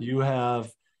you're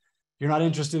not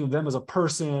interested in them as a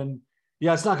person,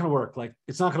 yeah, it's not going to work. Like,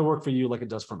 it's not going to work for you like it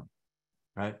does for me.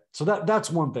 Right. So that's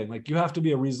one thing. Like, you have to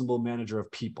be a reasonable manager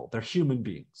of people. They're human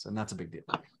beings, and that's a big deal.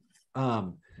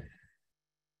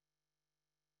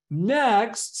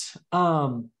 Next,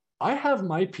 I have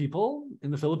my people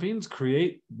in the Philippines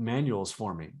create manuals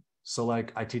for me. So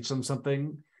like, I teach them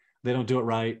something, they don't do it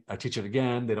right. I teach it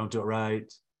again, they don't do it right.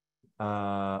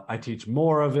 I teach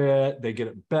more of it, they get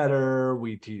it better.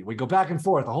 We go back and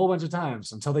forth a whole bunch of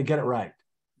times until they get it right.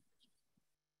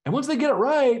 And once they get it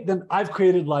right, then I've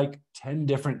created like 10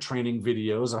 different training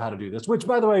videos of how to do this, which,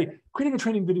 by the way, creating a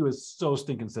training video is so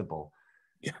stinking simple.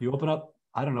 Yeah. You open up,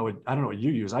 I don't know what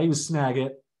you use. I use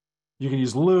Snagit. You can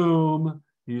use Loom,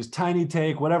 you use Tiny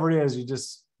Take, whatever it is. You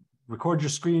just record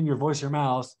your screen, your voice, your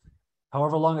mouse.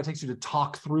 However long it takes you to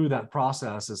talk through that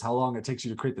process is how long it takes you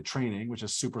to create the training, which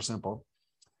is super simple.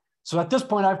 So at this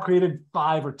point, I've created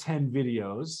 5 or 10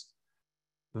 videos.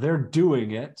 They're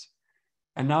doing it.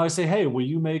 And now I say, hey, will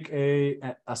you make a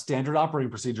standard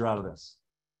operating procedure out of this?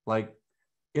 Like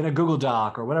in a Google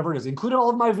Doc or whatever it is. Include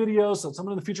all of my videos so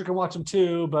someone in the future can watch them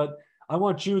too. But I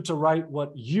want you to write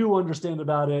what you understand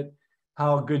about it,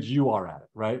 how good you are at it,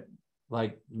 right?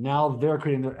 Like, now they're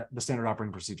creating the standard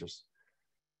operating procedures.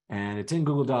 And it's in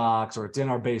Google Docs, or it's in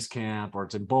our Basecamp, or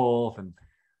it's in both. And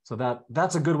so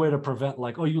that's a good way to prevent,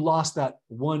 like, oh, you lost that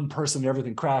one person,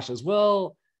 everything crashes.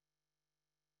 Well,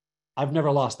 I've never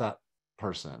lost that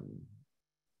person.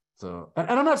 So,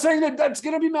 and I'm not saying that that's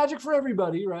going to be magic for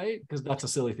everybody, right? Because that's a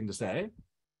silly thing to say.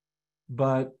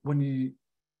 But those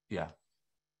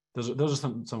are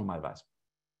some of my advice.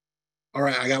 All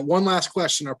right, I got one last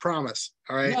question, I promise.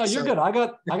 All right. No, you're good. I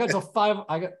got till 5.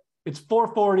 It's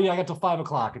 4:40. I got till 5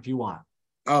 o'clock if you want.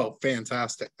 Oh,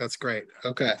 fantastic. That's great.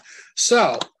 Okay.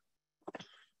 So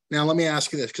now let me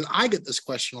ask you this, because I get this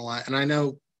question a lot, and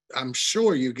I'm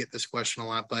sure you get this question a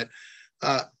lot, but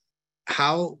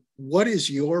what is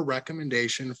your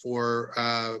recommendation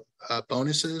for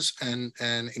bonuses and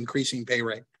increasing pay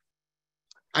rate?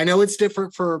 I know it's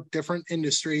different for different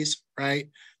industries, right?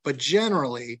 But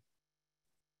generally,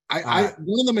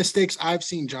 one of the mistakes I've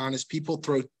seen, John, is people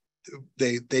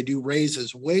they do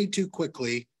raises way too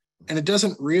quickly, and it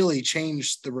doesn't really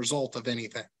change the result of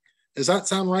anything. Does that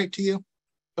sound right to you?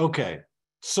 Okay,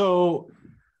 so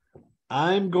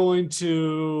I'm going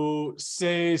to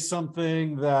say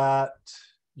something that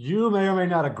you may or may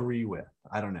not agree with.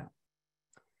 I don't know.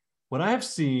 What I have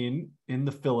seen in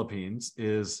the Philippines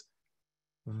is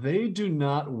they do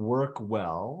not work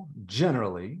well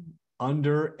generally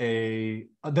they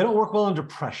don't work well under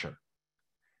pressure.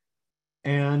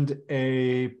 And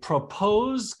a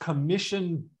proposed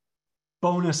commission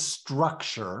bonus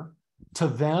structure to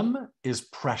them is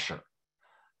pressure.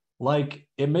 Like,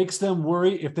 it makes them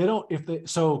worry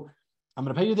so I'm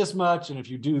going to pay you this much. And if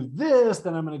you do this,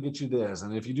 then I'm going to get you this.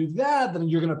 And if you do that, then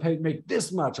you're going to make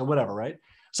this much or whatever, right?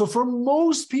 So for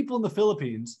most people in the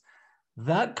Philippines,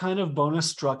 that kind of bonus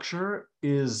structure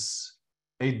is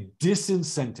a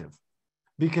disincentive,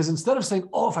 because instead of saying,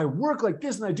 oh, if I work like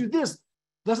this and I do this,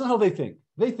 that's not how they think.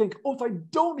 They think, oh, if I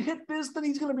don't hit this, then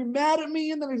he's going to be mad at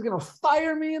me, and then he's going to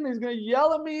fire me, and he's going to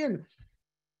yell at me. And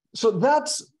so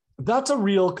that's a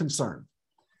real concern.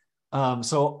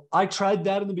 So I tried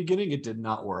that in the beginning. It did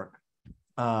not work.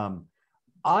 I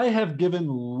have given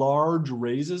large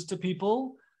raises to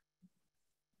people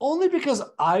only because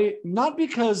not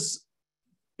because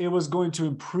it was going to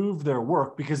improve their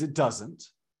work, because it doesn't.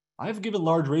 I've given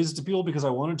large raises to people because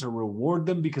I wanted to reward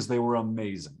them because they were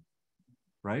amazing,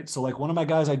 right? So like, one of my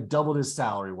guys, I doubled his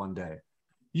salary one day.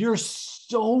 You're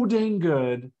so dang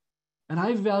good, and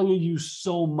I value you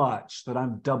so much that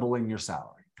I'm doubling your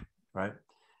salary, right?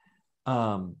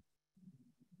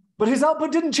 But his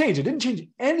output didn't change. It didn't change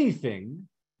anything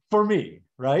for me,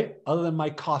 right? Other than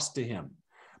my cost to him.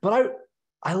 But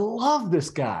I love this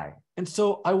guy, and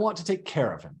so I want to take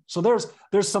care of him. So there's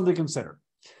something to consider.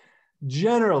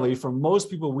 Generally, for most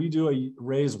people, we do a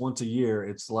raise once a year.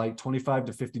 It's like $25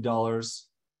 to $50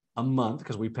 a month,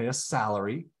 because we pay a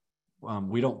salary.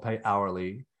 We don't pay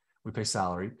hourly. We pay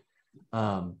salary.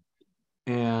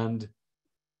 And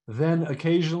then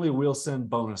occasionally we'll send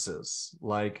bonuses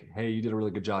like, hey, you did a really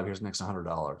good job. Here's an extra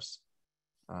 $100,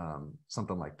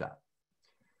 something like that.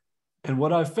 And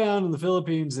what I've found in the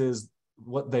Philippines is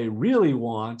what they really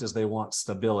want is they want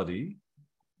stability,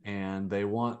 and they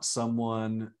want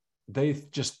someone they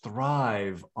just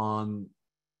thrive on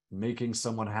making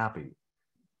someone happy.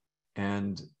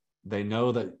 And they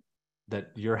know that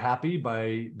you're happy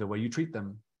by the way you treat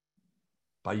them,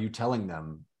 by you telling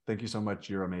them, thank you so much,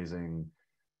 you're amazing.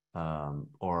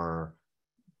 Or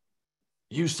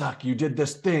you suck, you did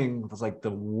this thing. It's like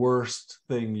the worst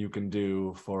thing you can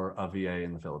do for a VA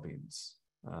in the Philippines.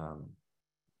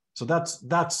 So that's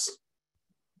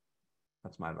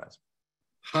my advice.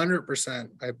 100%.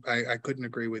 I couldn't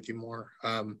agree with you more.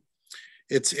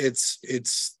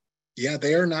 It's yeah,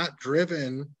 they are not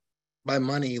driven by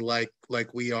money like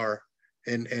we are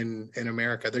in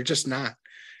America. They're just not.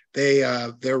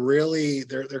 They're really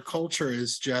their culture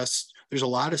is just, there's a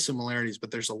lot of similarities,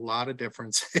 but there's a lot of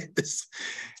differences.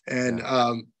 And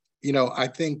Yeah. I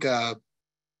think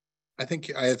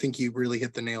you really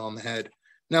hit the nail on the head.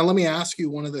 Now, let me ask you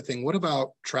one other thing. What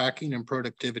about tracking and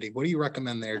productivity? What do you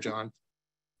recommend there, John?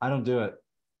 I don't do it.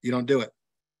 You don't do it.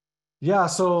 Yeah.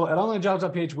 So at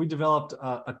onlinejobs.ph, we developed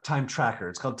a time tracker.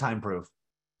 It's called Time Proof.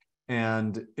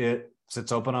 And it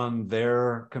sits open on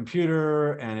their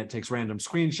computer and it takes random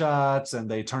screenshots and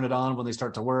they turn it on when they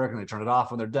start to work and they turn it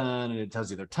off when they're done, and it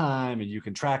tells you their time and you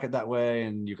can track it that way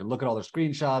and you can look at all their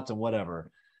screenshots and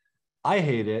whatever. I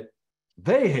hate it.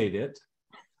 They hate it.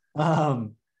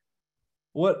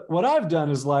 What I've done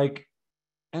is like,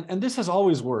 and this has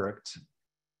always worked.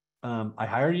 I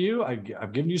hired you.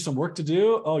 I've given you some work to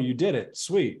do. Oh, you did it.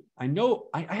 Sweet. I know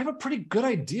I have a pretty good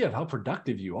idea of how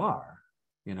productive you are,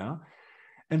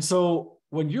 And so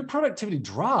when your productivity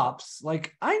drops,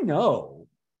 like I know,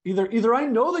 either I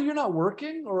know that you're not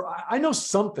working or I know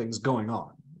something's going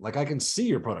on. Like I can see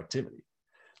your productivity.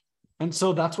 And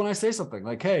so that's when I say something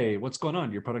like, hey, what's going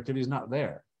on? Your productivity is not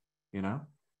there, And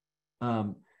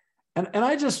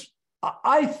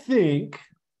I think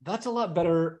that's a lot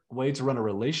better way to run a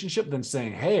relationship than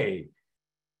saying, hey,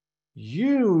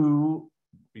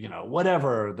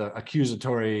 whatever, the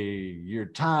accusatory, your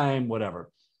time,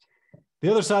 whatever. The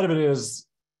other side of it is,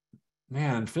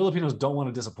 man, Filipinos don't want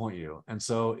to disappoint you. And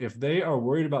so if they are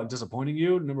worried about disappointing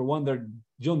you, number one,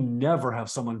 you'll never have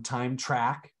someone time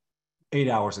track 8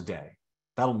 hours a day.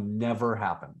 That'll never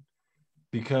happen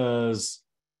because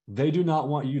they do not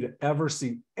want you to ever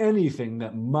see anything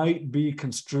that might be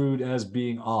construed as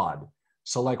being odd.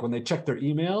 So like when they check their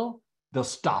email, they'll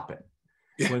stop it.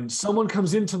 Yeah. When someone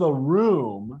comes into the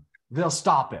room, they'll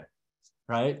stop it.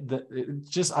 Right?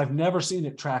 I've never seen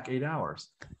it track 8 hours.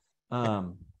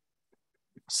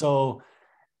 So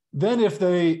then if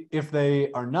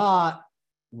they are not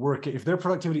working, if their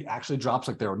productivity actually drops,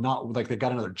 like they're not, like they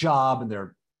got another job and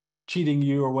they're cheating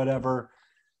you or whatever,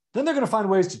 then they're going to find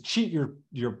ways to cheat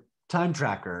your time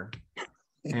tracker.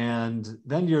 And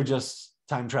then you're just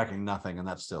time tracking nothing. And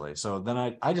that's silly. So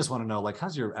then I just want to know, like,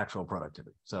 how's your actual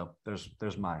productivity? So there's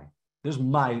the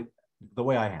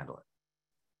way I handle it.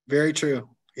 Very true.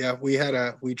 Yeah, we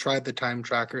tried the time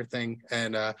tracker thing,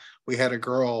 and we had a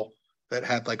girl that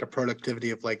had like a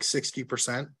productivity of like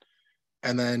 60%.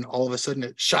 And then all of a sudden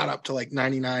it shot up to like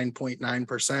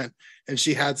 99.9%. And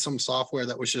she had some software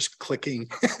that was just clicking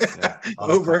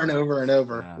over and over and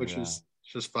over, which was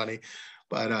just funny.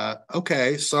 But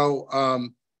okay. So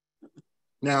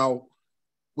now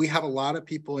we have a lot of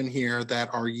people in here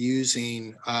that are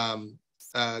using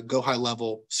Go High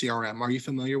Level CRM. Are you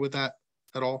familiar with that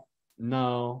at all?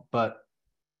 No, but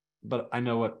I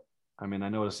know what a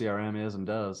CRM is and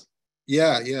does.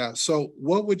 Yeah. So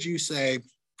what would you say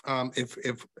if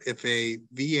a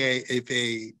VA, if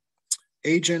a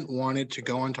agent wanted to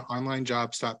go onto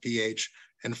onlinejobs.ph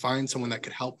and find someone that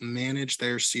could help manage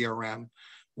their CRM,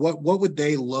 what would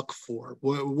they look for?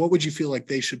 What would you feel like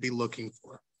they should be looking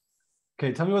for?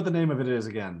 Okay, tell me what the name of it is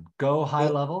again. Go High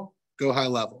Level? Go High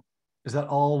Level. Is that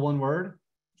all one word?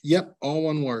 Yep, all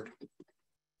one word.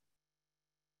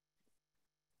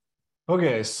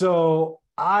 Okay, so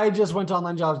I just went to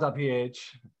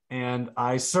onlinejobs.ph and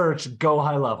I searched Go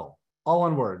High Level, all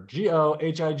one word,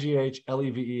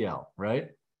 GOHIGHLEVEL, right?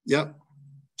 Yep.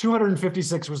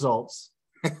 256 results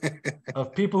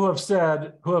of people who have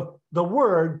the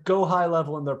word Go High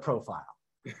Level in their profile,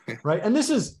 right? And let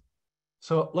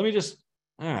me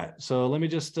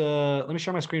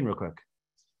share my screen real quick.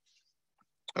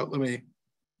 Oh,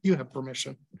 you have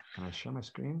permission. Can I share my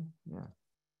screen? Yeah.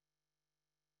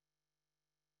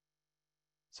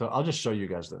 So I'll just show you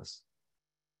guys this.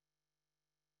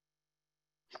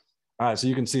 All right, so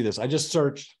you can see this. I just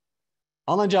searched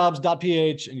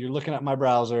onlinejobs.ph and you're looking at my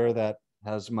browser that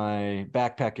has my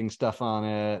backpacking stuff on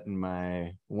it and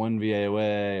my one VA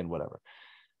away and whatever.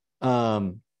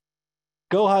 Go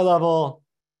High Level,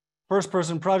 first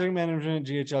person project management,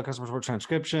 GHL customer support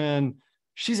transcription,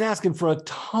 She's asking for a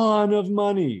ton of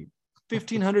money,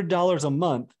 $1,500 a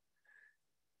month,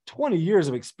 20 years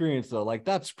of experience though. Like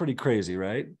that's pretty crazy,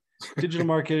 right? Digital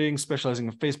marketing, specializing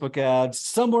in Facebook ads.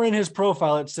 Somewhere in his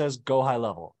profile, it says go high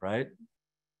level, right?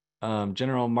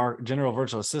 General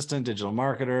virtual assistant, digital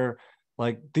marketer.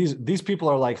 Like these people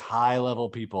are like high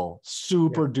level people,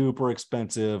 super duper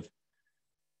expensive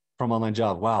from online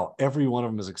job. Wow, every one of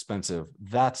them is expensive.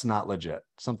 That's not legit.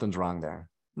 Something's wrong there.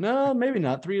 No, maybe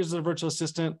not. 3 years as a virtual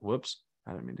assistant. Whoops,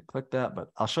 I didn't mean to click that, but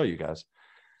I'll show you guys.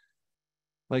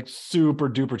 Like super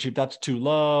duper cheap. That's too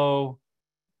low.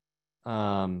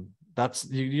 That's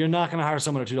you're not going to hire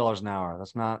someone at $2 an hour.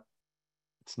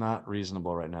 It's not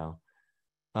reasonable right now.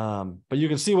 But you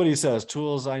can see what he says.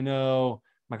 Tools I know,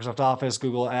 Microsoft Office,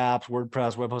 Google Apps,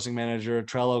 WordPress, Web Hosting Manager,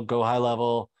 Trello, go high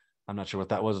level. I'm not sure what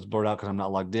that was. It's blurred out because I'm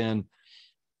not logged in.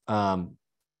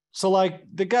 So like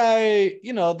the guy,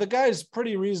 the guy's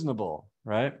pretty reasonable,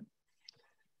 right?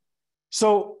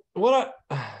 So what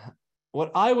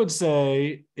I would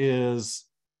say is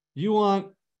you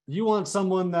want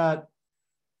someone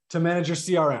to manage your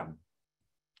CRM.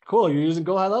 Cool. You're using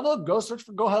Go High Level? Go search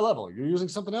for Go High Level. You're using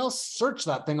something else? Search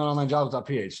that thing on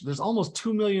onlinejobs.ph. There's almost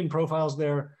 2 million profiles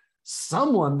there.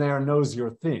 Someone there knows your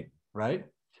thing, right?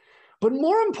 But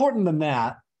more important than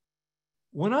that,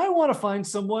 when I want to find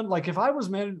someone, like if I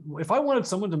wanted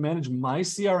someone to manage my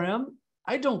CRM,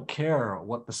 I don't care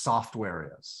what the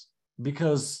software is,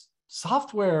 because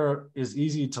software is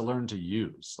easy to learn to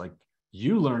use. Like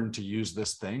you learn to use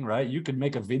this thing, right? You could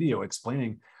make a video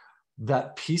explaining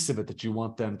that piece of it that you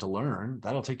want them to learn.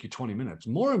 That'll take you 20 minutes.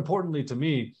 More importantly to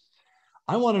me,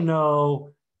 I want to know,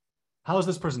 how is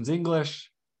this person's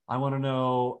English? I want to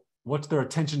know what's their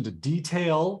attention to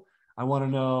detail. I want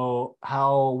to know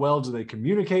how well do they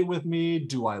communicate with me?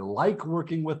 Do I like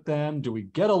working with them? Do we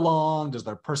get along? Does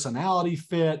their personality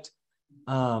fit?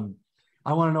 I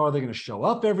want to know, are they going to show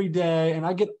up every day? And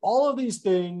I get all of these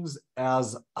things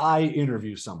as I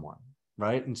interview someone,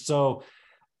 right? And so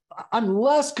I'm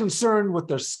less concerned with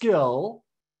their skill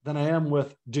than I am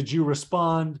with, did you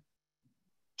respond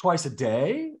twice a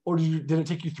day? Or did it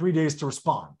take you 3 days to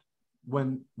respond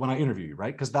when I interview you,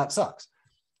 right? Because that sucks.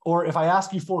 Or if I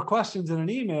ask you 4 questions in an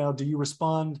email, do you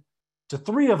respond to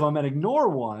 3 of them and ignore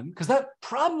one? Because that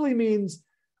probably means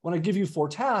when I give you 4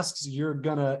 tasks, you're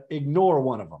going to ignore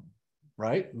one of them,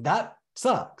 right? That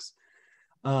sucks.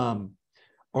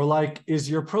 Or like, is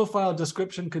your profile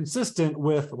description consistent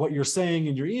with what you're saying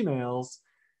in your emails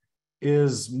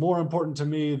is more important to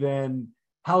me than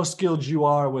how skilled you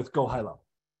are with Go High Level,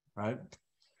 right?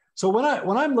 So when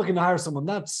I'm looking to hire someone,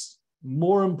 that's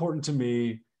more important to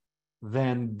me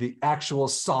than the actual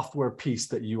software piece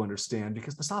that you understand,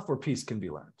 because the software piece can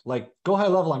be learned. Like Go High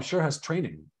Level, I'm sure has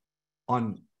training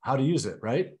on how to use it,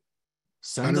 right?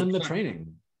 Send 100%. Them the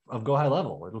training of Go High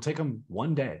Level. It'll take them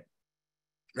 1 day,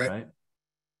 right?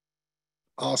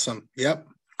 Awesome. Yep.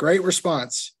 Great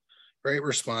response. Great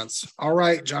response. All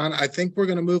right, John, I think we're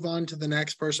going to move on to the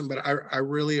next person, but I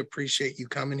really appreciate you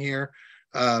coming here.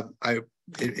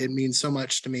 It means so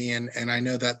much to me. And I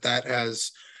know that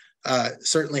has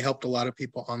certainly helped a lot of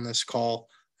people on this call.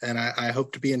 And I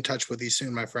hope to be in touch with you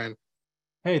soon, my friend.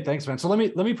 Hey, thanks, man. So let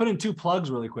me put in 2 plugs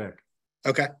really quick.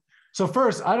 Okay. So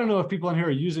first, I don't know if people on here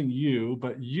are using you,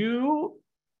 but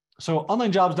so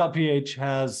onlinejobs.ph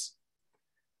has,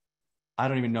 I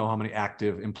don't even know how many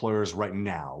active employers right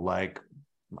now. Like,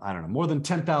 I don't know, more than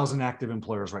 10,000 active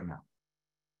employers right now.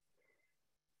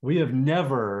 We have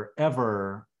never,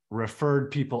 ever referred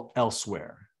people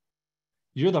elsewhere.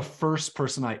 You're the first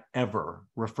person I ever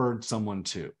referred someone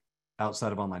to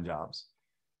outside of online jobs.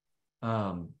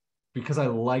 Because I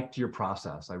liked your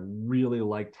process. I really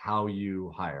liked how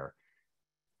you hire.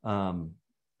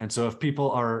 And so if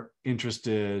people are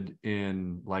interested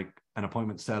in like an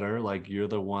appointment setter, like you're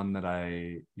the one that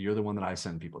I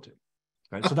send people to,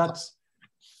 right? So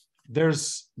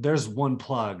there's one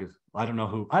plug. I don't know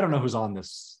who's on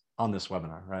this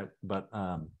webinar, right? But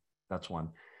that's one.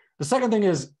 The second thing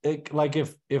is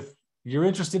if you're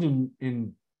interested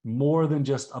in more than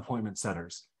just appointment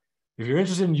setters, if you're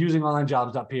interested in using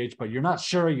onlinejobs.ph, but you're not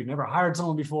sure, you've never hired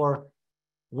someone before,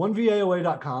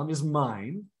 onevaoa.com is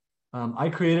mine. I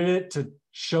created it to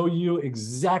show you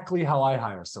exactly how I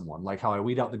hire someone, like how I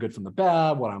weed out the good from the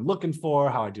bad, what I'm looking for,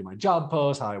 how I do my job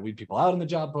post, how I weed people out in the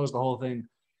job post, the whole thing.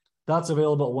 That's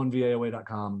available at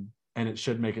onevaoa.com, and it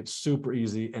should make it super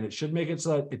easy, and it should make it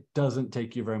so that it doesn't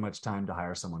take you very much time to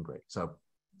hire someone great. So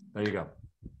there you go.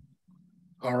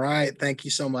 All right. Thank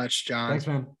you so much, John. Thanks,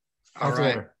 man. All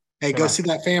right. Hey, go see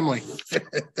that family.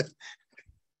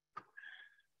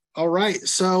 All right.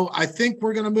 So I think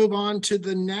we're going to move on to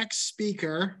the next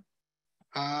speaker.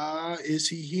 Is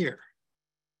he here?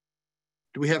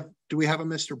 Do we have a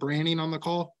Mr. Branning on the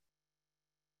call?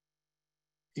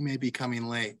 He may be coming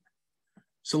late.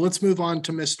 So let's move on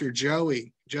to Mr.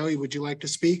 Joey. Joey, would you like to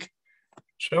speak?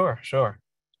 Sure.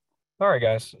 All right,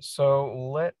 guys.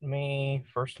 So let me,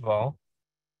 first of all,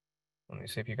 let me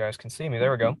see if you guys can see me.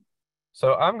 There we go.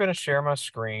 So I'm going to share my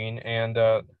screen, and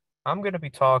I'm going to be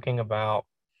talking about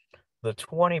the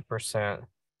 20%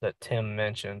 that Tim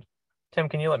mentioned. Tim,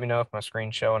 can you let me know if my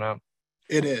screen's showing up?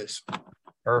 It is.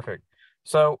 Perfect.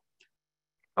 So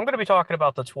I'm going to be talking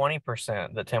about the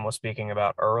 20% that Tim was speaking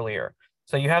about earlier.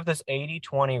 So you have this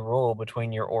 80-20 rule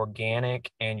between your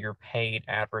organic and your paid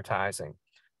advertising.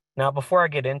 Now, before I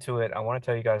get into it, I want to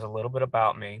tell you guys a little bit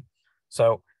about me.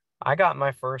 So I got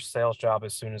my first sales job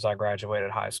as soon as I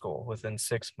graduated high school, within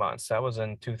 6 months. That was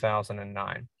in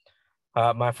 2009.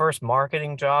 My first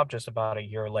marketing job just about a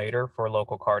year later for a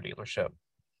local car dealership.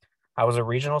 I was a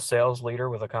regional sales leader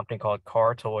with a company called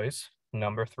Car Toys,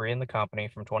 number 3 in the company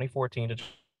from 2014 to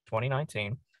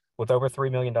 2019, with over $3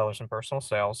 million in personal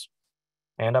sales.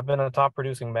 And I've been a top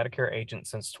producing Medicare agent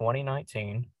since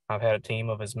 2019. I've had a team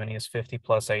of as many as 50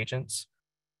 plus agents,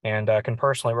 and I can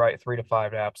personally write 3 to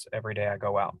 5 apps every day I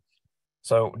go out.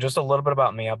 So just a little bit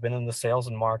about me. I've been in the sales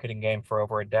and marketing game for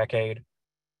over a decade.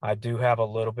 I do have a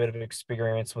little bit of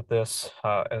experience with this,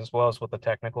 as well as with the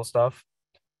technical stuff.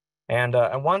 And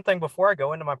one thing before I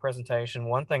go into my presentation,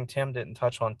 one thing Tim didn't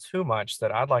touch on too much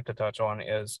that I'd like to touch on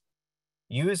is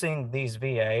using these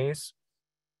VAs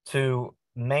to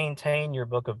maintain your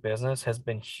book of business has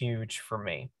been huge for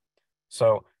me.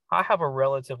 So I have a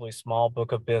relatively small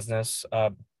book of business,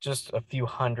 just a few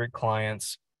hundred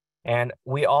clients, and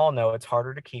we all know it's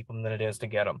harder to keep them than it is to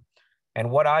get them. And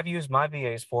what I've used my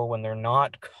VAs for when they're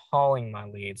not calling my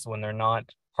leads, when they're not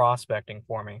prospecting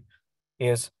for me,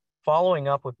 is following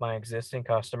up with my existing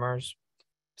customers,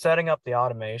 setting up the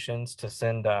automations to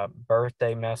send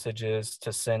birthday messages,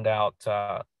 to send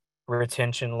out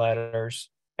retention letters,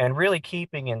 and really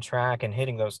keeping in track and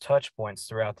hitting those touch points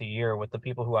throughout the year with the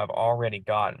people who I've already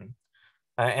gotten.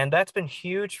 And that's been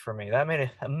huge for me. That made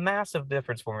a massive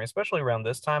difference for me, especially around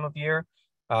this time of year.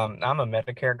 I'm a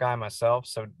Medicare guy myself,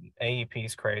 so AEP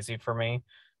is crazy for me.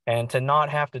 And to not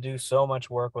have to do so much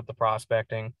work with the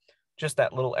prospecting, just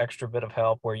that little extra bit of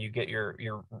help where you get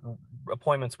your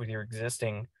appointments with your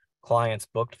existing clients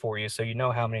booked for you, so you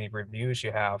know how many reviews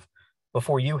you have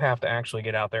before you have to actually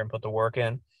get out there and put the work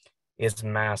in, is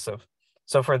massive.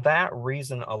 So for that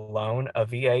reason alone, a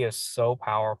VA is so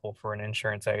powerful for an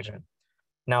insurance agent.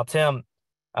 Now, Tim,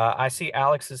 I see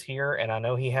Alex is here, and I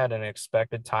know he had an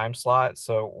expected time slot.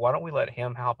 So why don't we let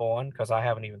him hop on, because I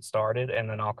haven't even started, and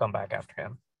then I'll come back after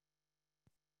him.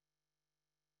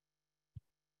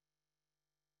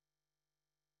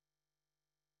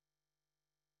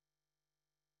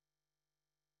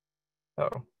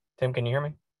 Oh, Tim, can you hear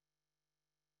me?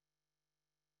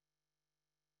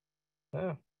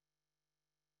 Oh.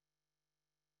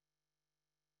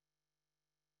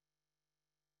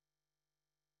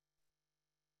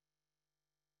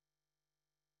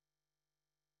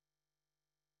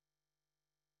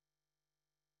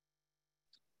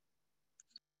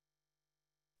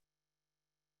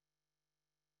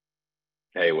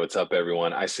 Hey, what's up,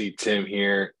 everyone? I see Tim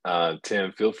here.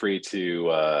 Tim, feel free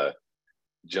to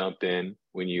jump in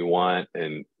when you want.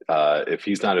 And if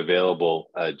he's not available,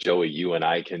 Joey, you and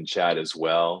I can chat as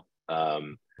well. Of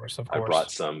course. I brought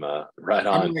some right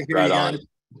I'm on. right here, guys.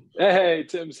 Hey,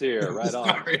 Tim's here. Right on.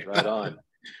 Sorry. Right on.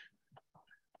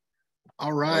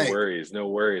 All right. No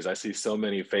worries. I see so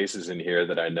many faces in here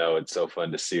that I know it's so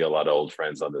fun to see a lot of old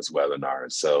friends on this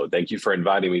webinar. So thank you for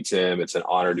inviting me, Tim. It's an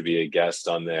honor to be a guest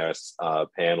on this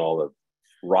panel of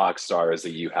rock stars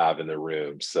that you have in the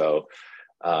room. So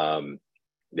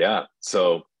yeah.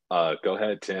 So go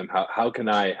ahead, Tim. How can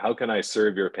I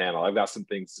serve your panel? I've got some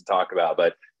things to talk about,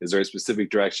 but is there a specific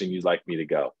direction you'd like me to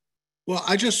go? Well,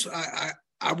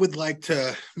 I would like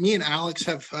to. Me and Alex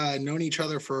have known each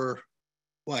other for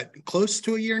what, close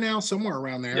to a year now, somewhere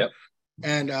around there. Yep.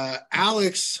 And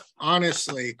Alex,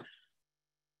 honestly,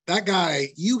 that guy,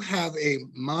 you have a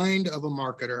mind of a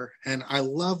marketer, and I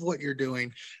love what you're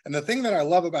doing. And the thing that I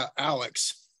love about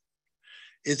Alex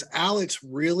is Alex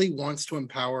really wants to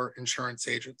empower insurance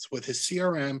agents with his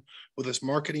CRM, with his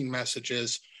marketing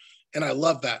messages. And I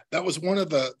love that. That was one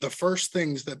of the first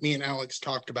things that me and Alex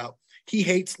talked about. He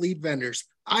hates lead vendors.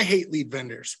 I hate lead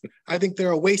vendors. I think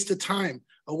they're a waste of time,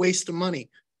 a waste of money.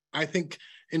 I think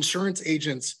insurance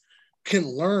agents can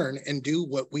learn and do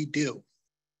what we do.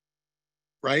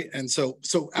 Right. And so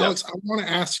Alex, I want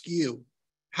to ask you,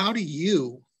 how do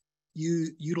you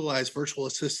utilize virtual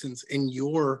assistants in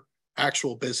your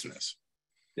actual business?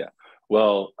 Yeah.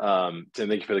 Well, Tim,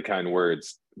 thank you for the kind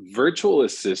words. Virtual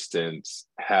assistants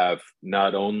have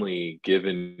not only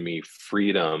given me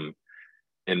freedom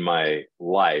in my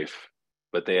life,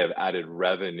 but they have added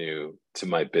revenue to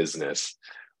my business.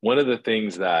 One of the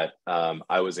things that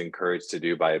I was encouraged to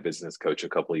do by a business coach a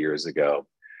couple of years ago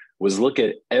was look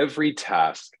at every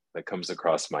task that comes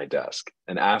across my desk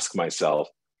and ask myself,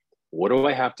 what do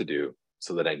I have to do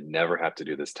so that I never have to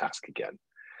do this task again?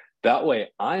 That way,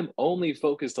 I'm only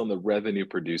focused on the revenue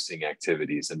producing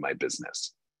activities in my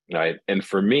business, right? And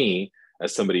for me,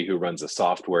 as somebody who runs a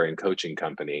software and coaching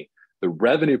company, the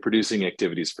revenue producing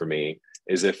activities for me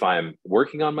is if I'm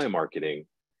working on my marketing,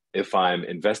 if I'm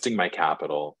investing my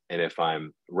capital, and if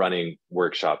I'm running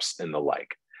workshops and the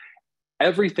like.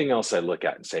 Everything else I look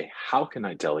at and say, how can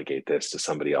I delegate this to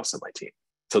somebody else in my team?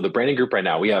 So the branding group right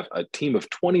now, we have a team of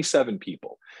 27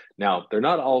 people. Now, they're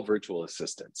not all virtual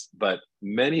assistants, but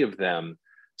many of them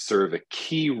serve a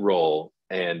key role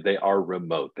and they are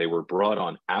remote. They were brought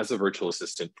on as a virtual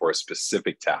assistant for a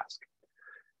specific task.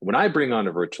 When I bring on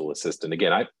a virtual assistant,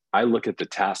 again, I look at the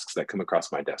tasks that come across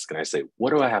my desk and I say, what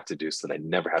do I have to do so that I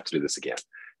never have to do this again?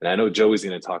 And I know Joey's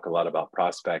going to talk a lot about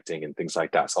prospecting and things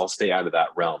like that. So I'll stay out of that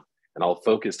realm and I'll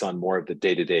focus on more of the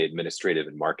day-to-day administrative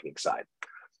and marketing side.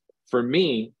 For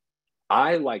me,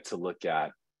 I like to look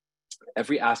at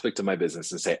every aspect of my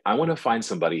business and say, I want to find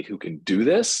somebody who can do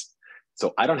this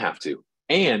so I don't have to,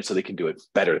 and so they can do it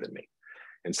better than me.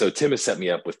 And so Tim has set me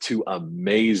up with two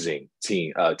amazing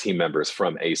team members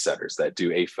from A-Setters that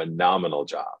do a phenomenal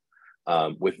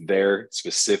job with their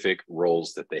specific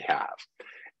roles that they have.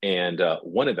 And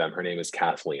one of them, her name is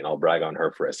Kathleen. I'll brag on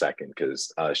her for a second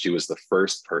because she was the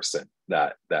first person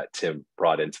that Tim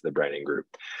brought into the branding group.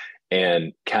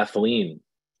 And Kathleen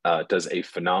does a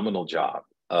phenomenal job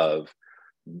of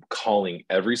calling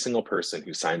every single person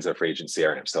who signs up for Agent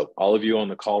CRM. So all of you on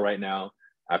the call right now,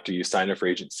 after you sign up for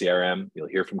Agent CRM, you'll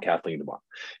hear from Kathleen tomorrow.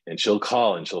 And she'll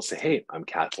call and she'll say, hey, I'm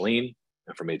Kathleen.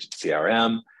 I'm from Agent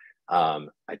CRM. I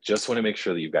just want to make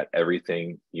sure that you've got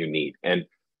everything you need. And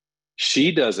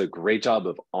she does a great job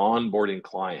of onboarding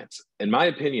clients. In my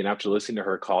opinion, after listening to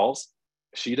her calls,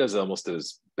 she does almost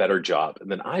as better job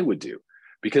than I would do.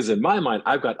 Because in my mind,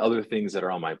 I've got other things that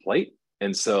are on my plate.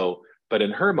 And so, but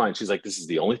in her mind, she's like, this is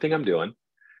the only thing I'm doing.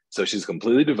 So she's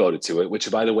completely devoted to it, which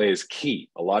by the way is key.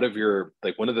 A lot of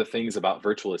one of the things about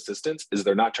virtual assistants is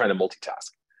they're not trying to multitask.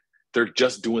 They're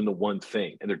just doing the one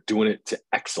thing and they're doing it to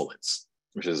excellence,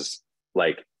 which is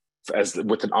like, as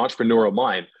with an entrepreneurial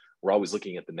mind, we're always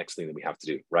looking at the next thing that we have to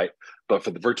do, right? But for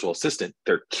the virtual assistant,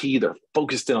 they're key. They're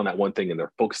focused in on that one thing and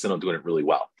they're focused in on doing it really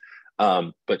well.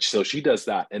 But so she does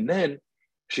that. And then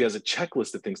she has a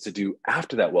checklist of things to do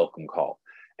after that welcome call.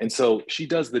 And so she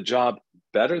does the job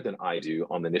better than I do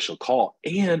on the initial call.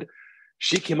 And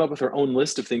she came up with her own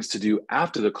list of things to do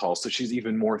after the call. So she's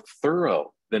even more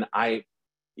thorough than I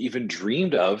even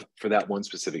dreamed of for that one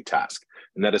specific task.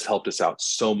 And that has helped us out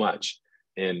so much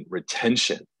in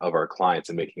retention of our clients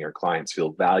and making our clients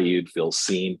feel valued, feel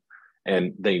seen.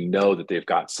 And they know that they've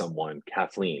got someone,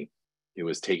 Kathleen, who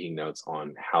is taking notes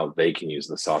on how they can use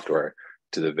the software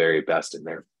to the very best in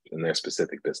their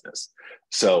specific business.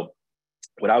 So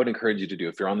what I would encourage you to do,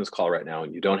 if you're on this call right now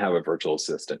and you don't have a virtual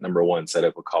assistant, number one, set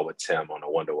up a call with Tim on a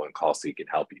one-to-one call so he can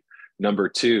help you. Number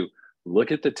two,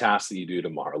 look at the tasks that you do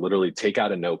tomorrow. Literally take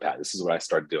out a notepad. This is what I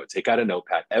started doing. Take out a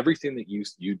notepad, everything that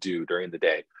you do during the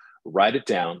day, write it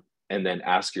down, and then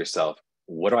ask yourself,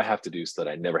 what do I have to do so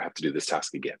that I never have to do this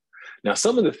task again? Now,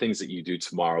 some of the things that you do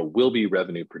tomorrow will be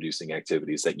revenue producing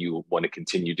activities that you want to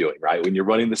continue doing, right? When you're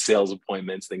running the sales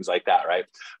appointments, things like that, right?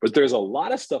 But there's a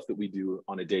lot of stuff that we do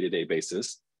on a day-to-day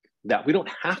basis that we don't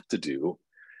have to do,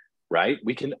 right?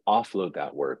 We can offload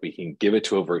that work. We can give it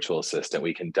to a virtual assistant.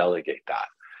 We can delegate that.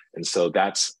 And so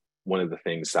that's one of the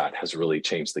things that has really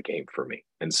changed the game for me.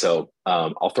 And so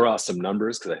I'll throw out some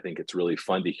numbers because I think it's really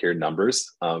fun to hear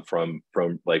numbers from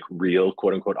like real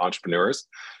quote unquote entrepreneurs.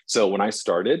 So when I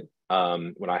started,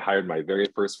 when I hired my very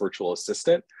first virtual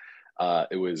assistant,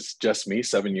 it was just me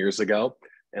 7 years ago.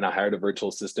 And I hired a virtual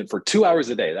assistant for 2 hours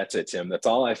a day. That's it, Tim. That's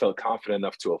all I felt confident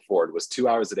enough to afford was 2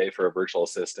 hours a day for a virtual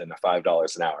assistant and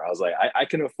 $5 an hour. I was like, I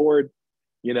can afford,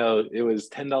 it was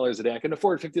 $10 a day. I can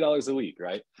afford $50 a week,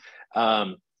 right?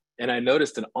 And I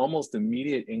noticed an almost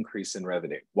immediate increase in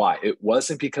revenue. Why? It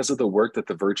wasn't because of the work that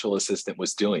the virtual assistant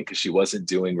was doing, because she wasn't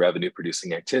doing revenue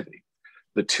producing activity.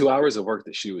 The 2 hours of work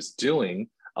that she was doing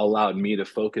allowed me to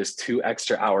focus 2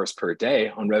 extra hours per day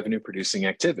on revenue producing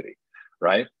activity,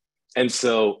 right? And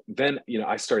so then,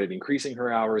 I started increasing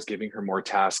her hours, giving her more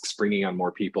tasks, bringing on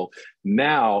more people.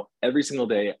 Now, every single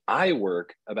day, I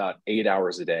work about 8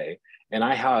 hours a day, and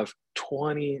I have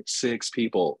 26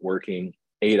 people working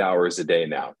 8 hours a day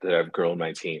now that I've grown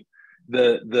my team.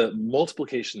 The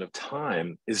multiplication of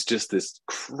time is just this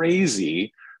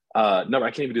crazy number.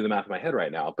 I can't even do the math in my head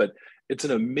right now, but it's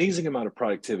an amazing amount of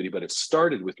productivity. But it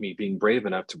started with me being brave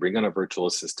enough to bring on a virtual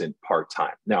assistant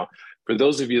part-time. Now, for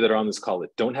those of you that are on this call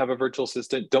that don't have a virtual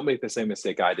assistant, don't make the same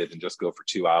mistake I did and just go for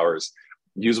 2 hours.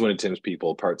 Use one of Tim's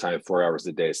people part-time, 4 hours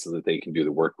a day, so that they can do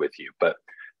the work with you. But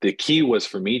the key was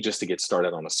for me just to get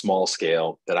started on a small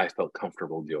scale that I felt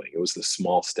comfortable doing. It was the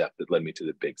small step that led me to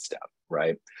the big step,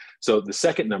 right? So the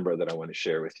second number that I want to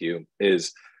share with you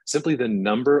is simply the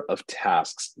number of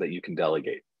tasks that you can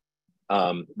delegate.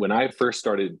 When I first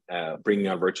started bringing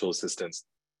on virtual assistants,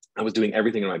 I was doing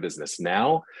everything in my business.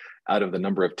 Now, out of the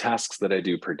number of tasks that I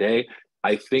do per day,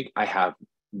 I think I have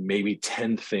maybe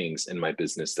 10 things in my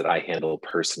business that I handle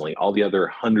personally. All the other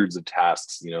hundreds of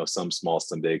tasks, some small,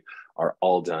 some big, are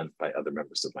all done by other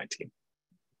members of my team.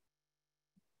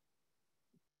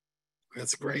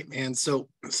 That's great, man. So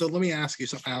let me ask you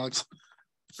something, Alex.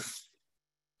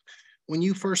 When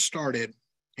you first started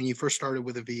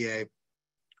with a VA,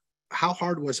 how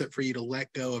hard was it for you to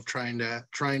let go of trying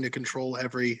to control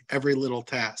every little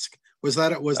task? Was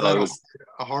that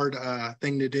a hard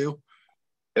thing to do?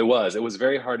 It was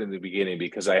very hard in the beginning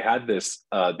because I had this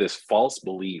false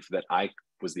belief that I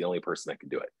was the only person that could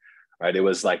do it. Right? It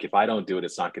was like, if I don't do it,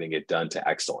 it's not going to get done to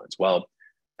excellence. Well,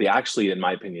 in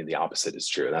my opinion, the opposite is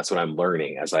true. And that's what I'm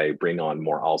learning as I bring on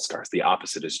more all-stars. The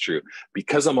opposite is true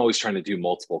because I'm always trying to do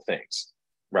multiple things,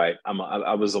 right?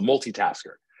 I was a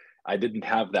multitasker. I didn't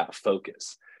have that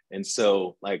focus. And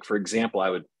so, like, for example, I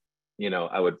would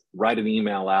write an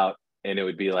email out and it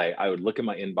would be like, I would look at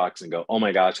my inbox and go, oh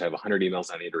my gosh, I have 100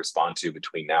 emails I need to respond to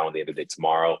between now and the end of the day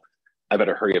tomorrow. I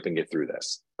better hurry up and get through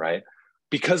this, right?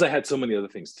 Because I had so many other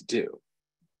things to do.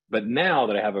 But now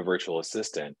that I have a virtual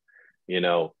assistant,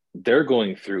 they're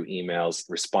going through emails,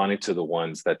 responding to the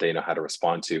ones that they know how to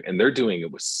respond to. And they're doing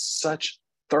it with such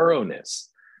thoroughness,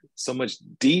 so much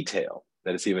detail,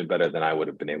 that it's even better than I would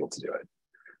have been able to do it.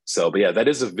 So, but yeah, that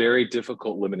is a very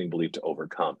difficult limiting belief to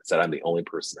overcome, is that I'm the only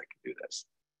person that can do this.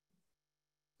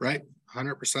 Right.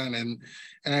 100%.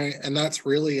 And that's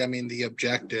really, the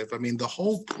objective. The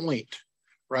whole point,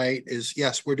 right, is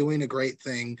yes, we're doing a great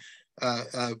thing.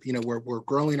 We're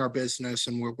growing our business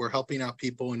and we're helping out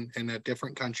people in a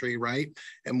different country, right?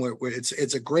 And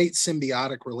it's a great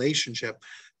symbiotic relationship.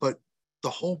 But the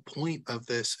whole point of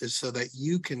this is so that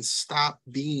you can stop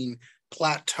being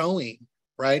plateauing,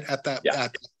 right, at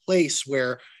that place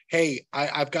where, hey,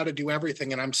 I've got to do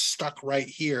everything and I'm stuck right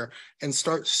here, and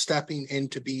start stepping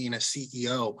into being a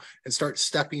CEO and start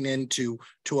stepping into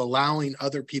allowing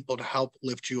other people to help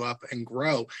lift you up and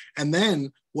grow. And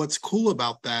then what's cool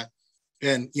about that,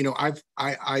 and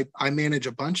I manage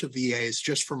a bunch of VAs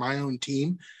just for my own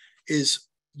team, is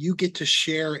you get to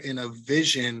share in a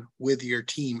vision with your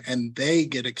team and they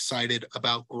get excited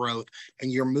about growth and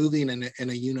you're moving in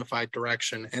a unified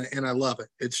direction. And I love it.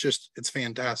 It's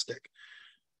fantastic.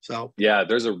 So yeah,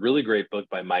 there's a really great book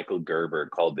by Michael Gerber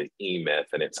called The E-Myth,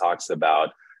 and it talks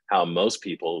about how most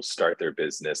people start their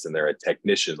business and they're at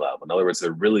technician level. In other words,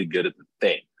 they're really good at the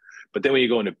thing. But then when you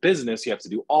go into business, you have to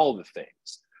do all the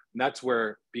things. And that's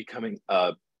where becoming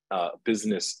a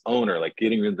business owner, like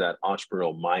getting into that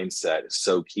entrepreneurial mindset, is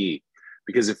so key.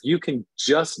 Because if you can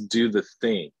just do the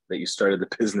thing that you started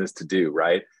the business to do,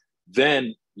 right,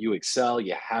 then you excel,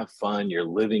 you have fun, you're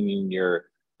living in your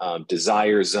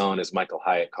desire zone, as Michael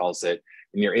Hyatt calls it,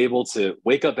 and you're able to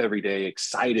wake up every day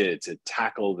excited to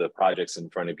tackle the projects in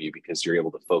front of you because you're able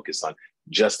to focus on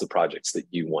just the projects that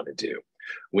you want to do.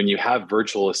 When you have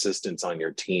virtual assistants on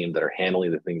your team that are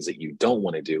handling the things that you don't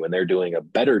want to do and they're doing a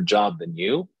better job than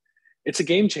you, it's a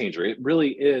game changer. It really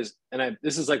is. And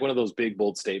this is like one of those big,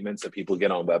 bold statements that people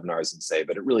get on webinars and say,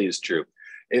 but it really is true.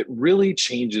 It really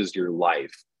changes your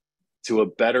life to a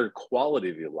better quality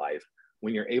of your life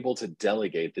when you're able to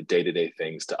delegate the day-to-day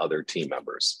things to other team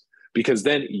members, because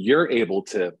then you're able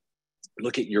to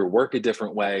look at your work a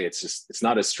different way. It's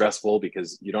not as stressful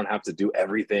because you don't have to do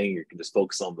everything. You can just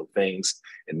focus on the things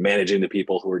and managing the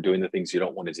people who are doing the things you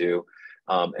don't want to do.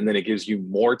 And then it gives you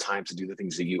more time to do the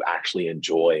things that you actually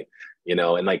enjoy,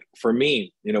 and like for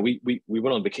me, we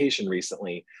went on vacation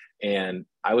recently and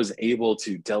I was able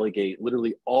to delegate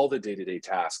literally all the day-to-day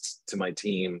tasks to my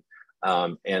team.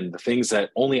 And the things that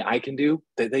only I can do,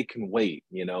 that they can wait,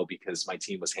 because my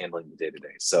team was handling the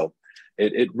day-to-day. So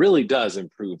it really does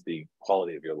improve the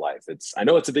quality of your life. I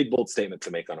know it's a big, bold statement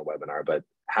to make on a webinar, but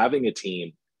having a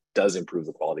team does improve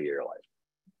the quality of your life.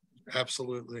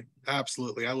 Absolutely.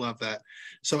 Absolutely. I love that.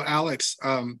 So Alex,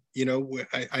 I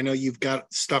know you've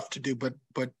got stuff to do, but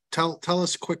tell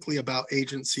us quickly about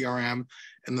Agent CRM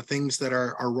and the things that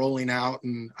are rolling out.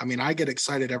 And I mean, I get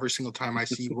excited every single time I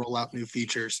see you roll out new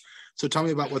features. So tell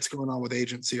me about what's going on with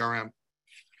Agent CRM.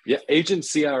 Yeah, Agent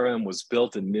CRM was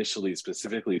built initially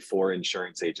specifically for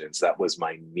insurance agents. That was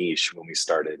my niche when we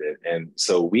started it. And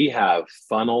so we have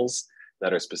funnels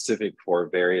that are specific for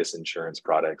various insurance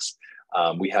products.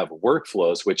 We have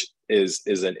workflows, which is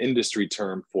an industry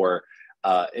term for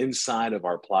inside of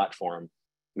our platform.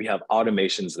 We have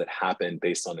automations that happen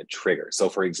based on a trigger. So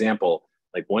for example,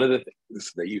 like one of the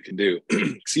things that you can do,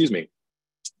 excuse me,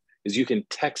 is you can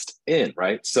text in,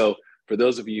 right? So for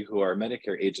those of you who are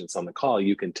Medicare agents on the call,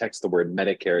 you can text the word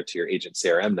Medicare to your Agent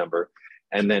CRM number.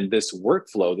 And then this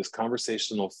workflow, this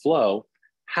conversational flow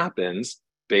happens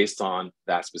based on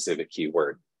that specific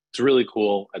keyword. It's really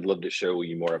cool. I'd love to show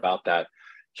you more about that.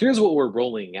 Here's what we're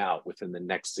rolling out within the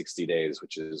next 60 days,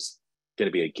 which is going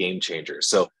to be a game changer.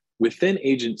 So within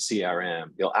Agent CRM,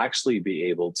 you'll actually be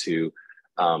able to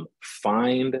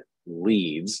find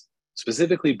leads,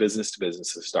 specifically business to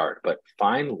business to start, but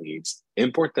find leads,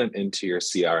 import them into your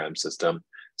CRM system,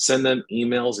 send them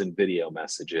emails and video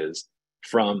messages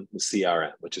from the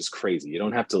CRM, which is crazy. You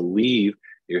don't have to leave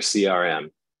your CRM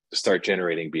to start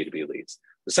generating B2B leads.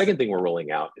 The second thing we're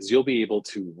rolling out is you'll be able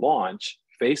to launch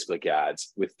Facebook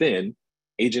ads within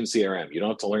Agent CRM. You don't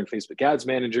have to learn Facebook Ads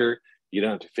Manager. You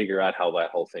don't have to figure out how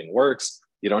that whole thing works.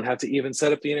 You don't have to even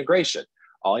set up the integration.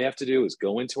 All you have to do is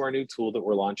go into our new tool that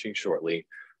we're launching shortly.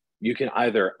 You can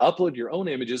either upload your own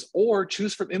images or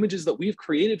choose from images that we've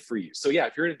created for you. So yeah,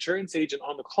 if you're an insurance agent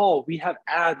on the call, we have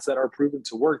ads that are proven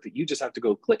to work that you just have to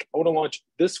go click. I want to launch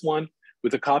this one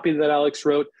with a copy that Alex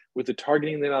wrote, with the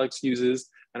targeting that Alex uses,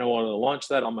 and I want to launch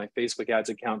that on my Facebook ads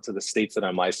account to the states that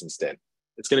I'm licensed in.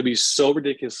 It's going to be so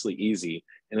ridiculously easy,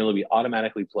 and it'll be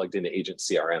automatically plugged into Agent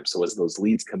CRM. So as those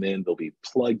leads come in, they'll be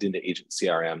plugged into Agent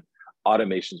CRM.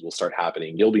 Automations will start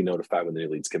happening. You'll be notified when the new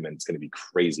leads come in. It's going to be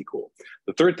crazy cool.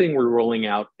 The third thing we're rolling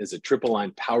out is a triple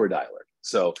line power dialer.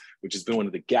 So, which has been one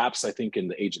of the gaps, I think, in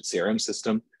the Agent CRM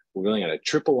system. We're rolling out a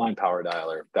triple line power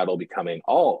dialer that'll be coming.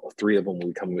 All three of them will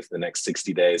be coming within the next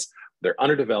 60 days. They're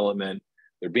under development.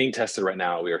 They're being tested right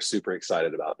now. We are super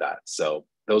excited about that. So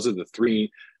those are the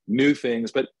three new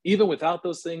things. But even without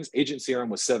those things, Agent CRM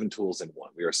was 7 tools in one.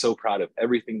 We are so proud of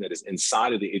everything that is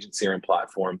inside of the Agent CRM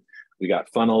platform. We got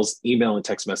funnels, email and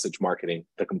text message marketing,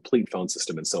 the complete phone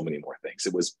system, and so many more things.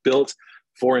 It was built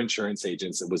for insurance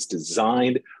agents. It was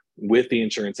designed with the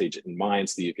insurance agent in mind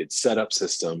so that you could set up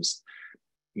systems,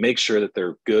 make sure that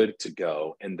they're good to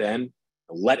go, and then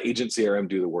let Agent CRM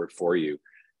do the work for you.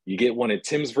 You get one of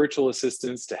Tim's virtual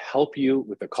assistants to help you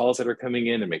with the calls that are coming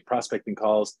in and make prospecting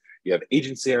calls. You have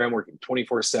Agent CRM working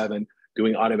 24/7,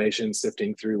 doing automation,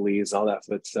 sifting through leads, all that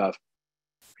good stuff.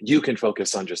 You can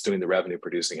focus on just doing the revenue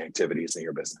producing activities in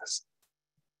your business.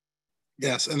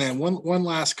 Yes. And then one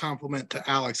last compliment to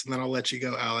Alex, and then I'll let you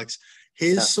go, Alex.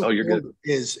 His support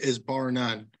is bar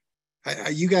none.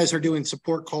 You guys are doing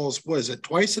support calls, what is it,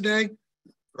 twice a day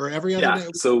or every other day?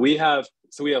 So we have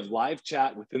live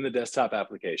chat within the desktop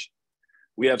application.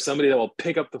 We have somebody that will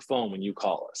pick up the phone when you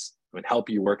call us and help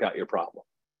you work out your problem.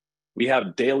 We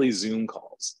have daily Zoom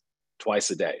calls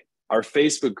twice a day. Our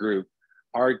Facebook group,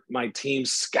 my team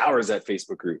scours that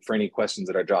Facebook group for any questions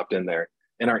that are dropped in there.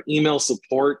 And our email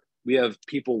support, we have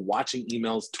people watching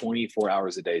emails 24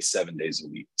 hours a day, 7 days a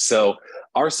week. So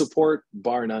our support,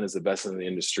 bar none, is the best in the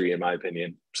industry, in my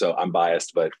opinion. So I'm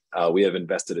biased, but we have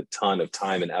invested a ton of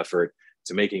time and effort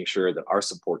to making sure that our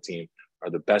support team are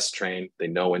the best trained. They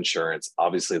know insurance.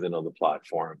 Obviously, they know the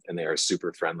platform, and they are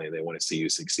super friendly. They want to see you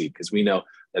succeed, because we know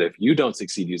that if you don't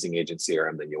succeed using Agent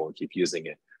CRM, then you won't keep using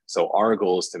it. So our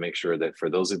goal is to make sure that for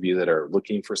those of you that are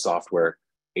looking for software,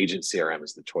 Agent CRM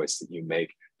is the choice that you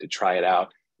make to try it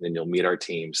out. Then you'll meet our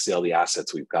team, see all the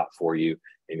assets we've got for you,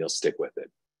 and you'll stick with it.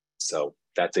 So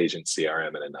that's Agent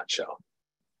CRM in a nutshell.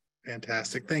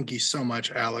 Fantastic. Thank you so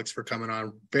much, Alex, for coming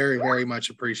on. Very, very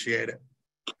much appreciate it.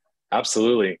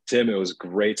 Absolutely. Tim, it was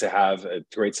great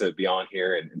to be on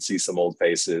here and see some old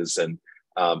faces. And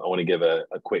I want to give a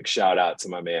quick shout out to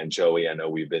my man, Joey. I know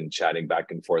we've been chatting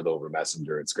back and forth over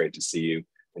Messenger. It's great to see you.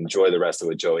 Enjoy the rest of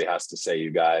what Joey has to say,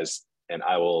 you guys. And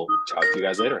I will talk to you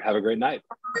guys later. Have a great night.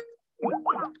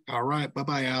 All right.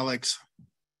 Bye-bye, Alex.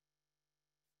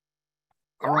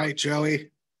 All right, Joey.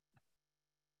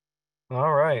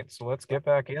 All right. So let's get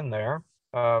back in there.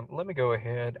 Let me go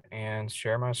ahead and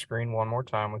share my screen one more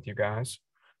time with you guys.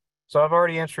 So I've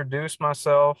already introduced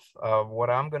myself. What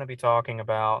I'm going to be talking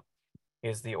about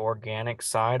is the organic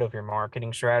side of your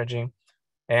marketing strategy.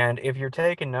 And if you're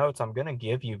taking notes, I'm going to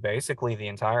give you basically the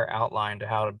entire outline to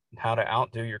how to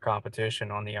outdo your competition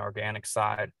on the organic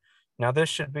side. Now, this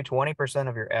should be 20%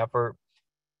 of your effort.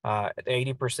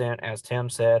 80%, as Tim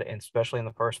said, and especially in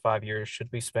the first 5 years, should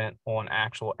be spent on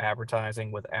actual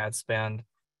advertising with ad spend.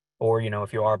 Or,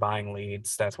 if you are buying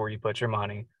leads, that's where you put your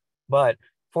money. But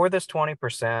for this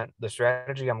 20%, the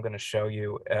strategy I'm going to show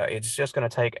you, it's just going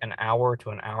to take an hour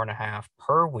to an hour and a half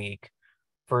per week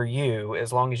for you,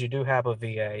 as long as you do have a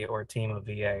VA or a team of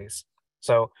VAs.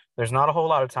 So there's not a whole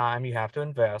lot of time you have to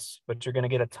invest, but you're going to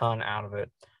get a ton out of it.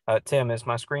 Tim, is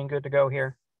my screen good to go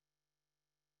here?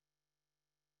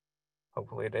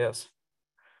 Hopefully it is.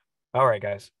 All right,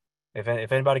 guys. If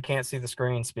anybody can't see the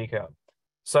screen, speak up.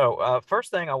 So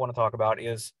first thing I want to talk about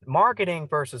is marketing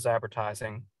versus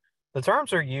advertising. The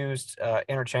terms are used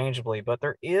interchangeably, but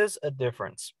there is a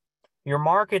difference. Your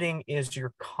marketing is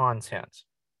your content.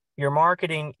 Your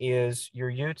marketing is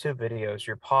your YouTube videos,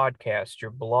 your podcast,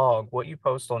 your blog, what you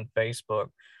post on Facebook.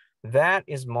 That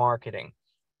is marketing.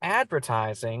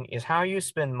 Advertising is how you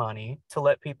spend money to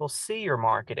let people see your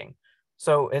marketing.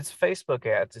 So it's Facebook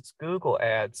ads, it's Google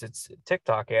ads, it's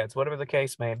TikTok ads, whatever the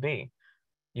case may be.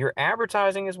 Your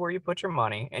advertising is where you put your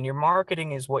money, and your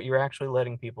marketing is what you're actually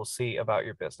letting people see about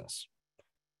your business.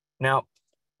 Now,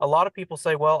 a lot of people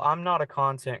say, well, I'm not a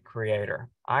content creator.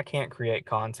 I can't create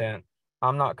content.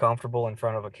 I'm not comfortable in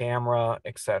front of a camera,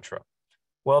 etc.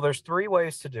 Well, there's 3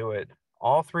 ways to do it.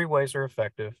 All 3 ways are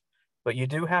effective, but you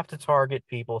do have to target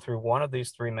people through one of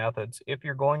these 3 methods if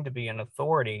you're going to be an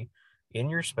authority in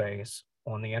your space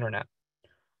on the internet.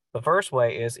 The first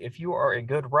way is, if you are a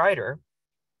good writer,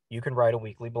 you can write a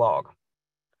weekly blog.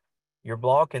 Your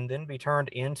blog can then be turned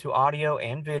into audio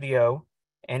and video,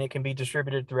 and it can be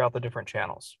distributed throughout the different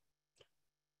channels.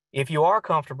 If you are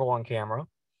comfortable on camera,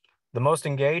 the most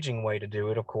engaging way to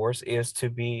do it, of course, is to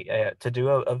do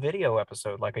a video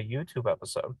episode, like a YouTube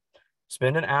episode.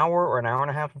 Spend an hour or an hour and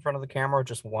a half in front of the camera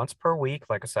just once per week,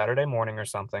 like a Saturday morning or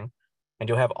something, and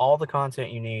you'll have all the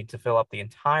content you need to fill up the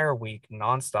entire week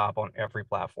nonstop on every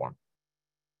platform.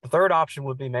 The third option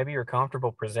would be, maybe you're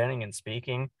comfortable presenting and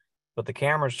speaking, but the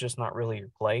camera's just not really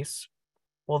your place.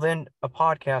 Well, then a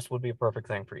podcast would be a perfect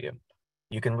thing for you.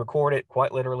 You can record it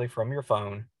quite literally from your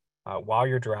phone while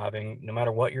you're driving, no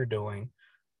matter what you're doing.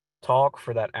 Talk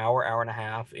for that hour, hour and a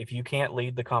half. If you can't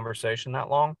lead the conversation that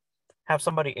long, have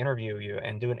somebody interview you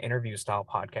and do an interview style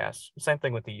podcast. Same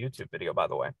thing with the YouTube video, by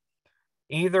the way.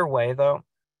 Either way, though,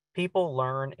 people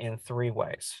learn in 3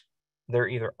 ways. They're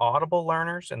either audible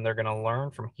learners, and they're going to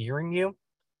learn from hearing you.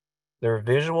 They're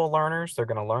visual learners. They're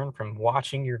going to learn from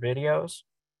watching your videos.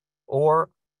 Or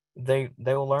they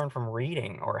will learn from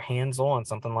reading or hands-on,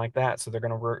 something like that. So they're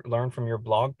going to learn from your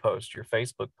blog post, your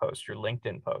Facebook post, your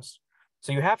LinkedIn post.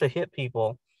 So you have to hit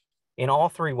people in all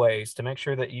 3 ways to make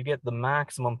sure that you get the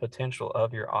maximum potential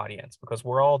of your audience, because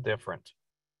we're all different.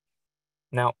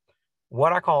 Now,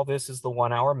 what I call this is the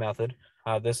 1-hour method.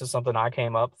 This is something I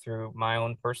came up through my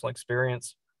own personal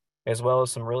experience, as well as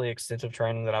some really extensive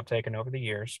training that I've taken over the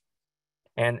years.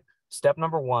 And step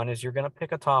number 1 is, you're going to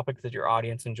pick a topic that your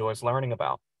audience enjoys learning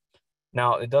about.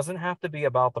 Now, it doesn't have to be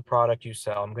about the product you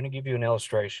sell. I'm going to give you an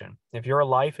illustration. If you're a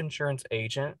life insurance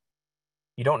agent,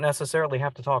 you don't necessarily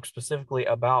have to talk specifically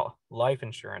about life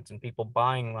insurance and people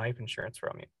buying life insurance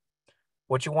from you.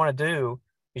 What you want to do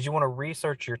is, you want to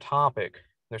research your topic.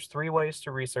 There's 3 ways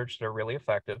to research that are really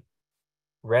effective: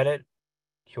 Reddit,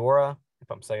 Quora, if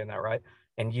I'm saying that right,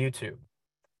 and YouTube.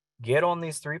 Get on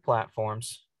these 3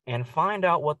 platforms and find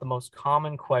out what the most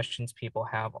common questions people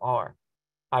have are.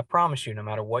 I promise you, no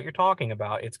matter what you're talking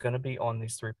about, it's going to be on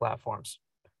these 3 platforms.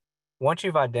 Once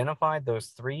you've identified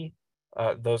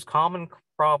those common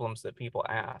problems that people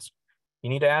ask, you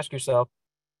need to ask yourself,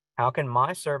 how can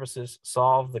my services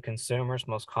solve the consumer's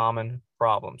most common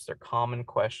problems, their common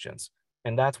questions?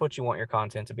 And that's what you want your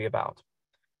content to be about.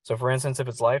 So for instance, if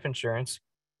it's life insurance,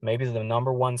 maybe the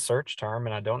number 1 search term,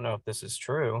 and I don't know if this is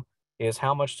true, is,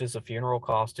 how much does a funeral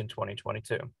cost in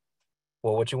 2022?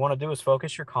 Well, what you want to do is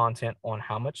focus your content on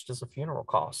how much does a funeral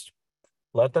cost.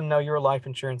 Let them know you're a life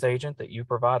insurance agent, that you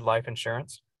provide life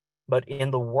insurance. But in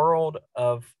the world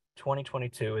of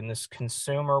 2022, in this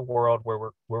consumer world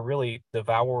where we're really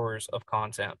devourers of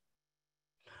content,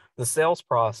 the sales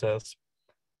process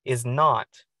is not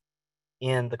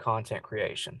in the content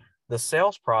creation. The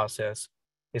sales process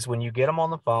is when you get them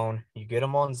on the phone, you get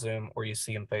them on Zoom, or you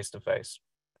see them face to face.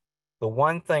 The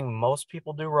one thing most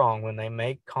people do wrong when they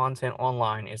make content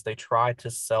online is they try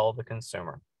to sell the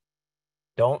consumer.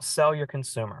 Don't sell your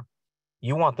consumer.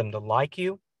 You want them to like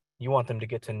you, you want them to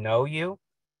get to know you,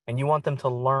 and you want them to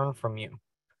learn from you.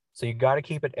 So you got to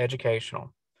keep it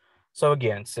educational. So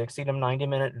again, 60 to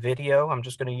 90-minute video. I'm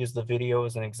just going to use the video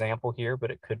as an example here,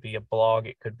 but it could be a blog,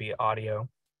 it could be audio.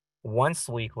 Once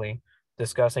weekly,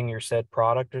 discussing your said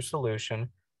product or solution.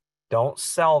 Don't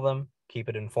sell them, keep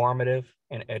it informative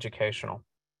and educational.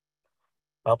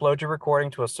 Upload your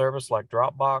recording to a service like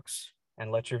Dropbox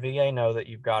and let your VA know that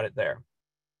you've got it there.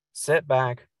 Sit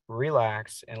back,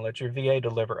 relax, and let your VA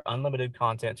deliver unlimited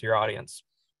content to your audience.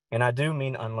 And I do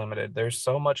mean unlimited. There's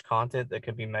so much content that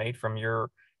can be made from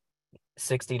your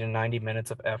 60 to 90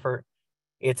 minutes of effort.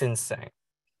 It's insane.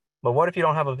 But what if you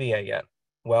don't have a VA yet?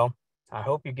 Well, I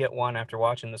hope you get one after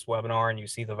watching this webinar and you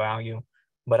see the value,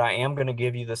 but I am going to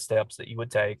give you the steps that you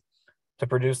would take to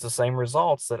produce the same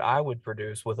results that I would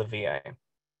produce with a VA.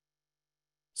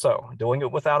 So, doing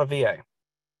it without a VA,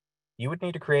 you would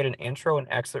need to create an intro and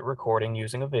exit recording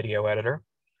using a video editor.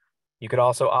 You could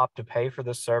also opt to pay for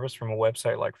this service from a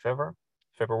website like Fiverr.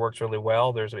 Fiverr works really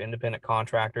well. There's independent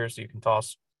contractors you can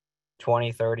toss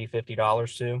 $20, $30,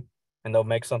 $50 to, and they'll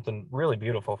make something really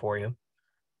beautiful for you.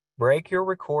 Break your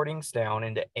recordings down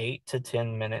into 8 to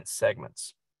 10 minute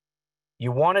segments.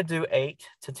 You want to do 8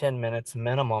 to 10 minutes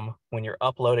minimum when you're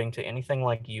uploading to anything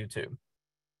like YouTube.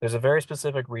 There's a very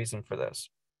specific reason for this.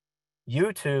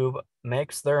 YouTube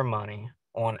makes their money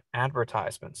on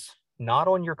advertisements, not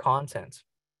on your content.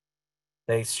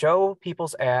 They show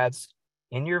people's ads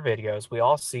in your videos. We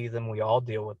all see them, we all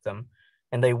deal with them,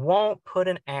 and they won't put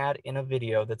an ad in a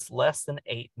video that's less than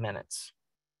 8 minutes.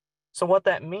 So what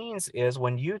that means is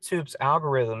when YouTube's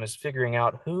algorithm is figuring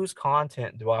out whose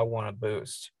content do I want to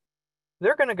boost,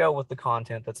 they're going to go with the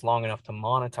content that's long enough to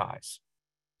monetize.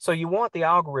 So you want the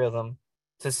algorithm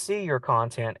to see your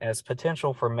content as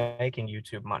potential for making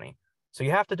YouTube money. So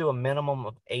you have to do a minimum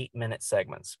of 8-minute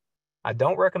segments. I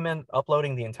don't recommend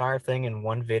uploading the entire thing in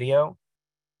one video.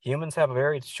 Humans have a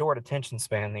very short attention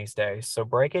span these days, so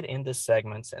break it into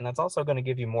segments, and that's also going to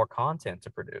give you more content to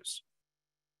produce.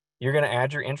 You're going to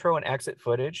add your intro and exit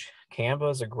footage.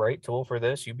 Canva is a great tool for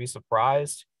this. You'd be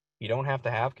surprised. You don't have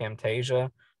to have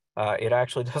Camtasia. It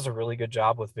actually does a really good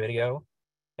job with video.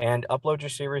 And upload your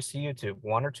series to YouTube.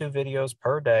 1 or 2 videos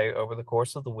per day over the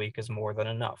course of the week is more than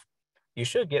enough. You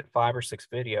should get 5 or 6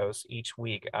 videos each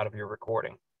week out of your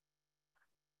recording.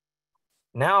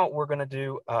 Now we're going to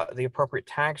do the appropriate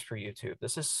tags for YouTube.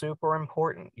 This is super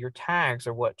important. Your tags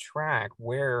are what track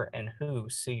where and who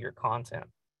see your content.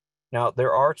 Now,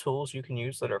 there are tools you can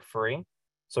use that are free.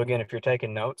 So again, if you're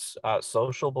taking notes,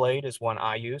 Social Blade is one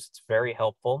I use. It's very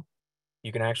helpful.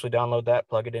 You can actually download that,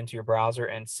 plug it into your browser,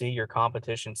 and see your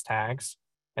competition's tags.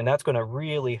 And that's going to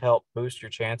really help boost your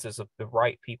chances of the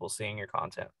right people seeing your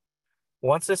content.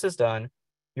 Once this is done,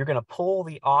 you're going to pull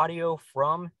the audio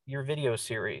from your video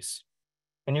series.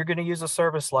 And you're going to use a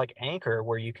service like Anchor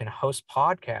where you can host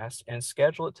podcasts and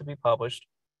schedule it to be published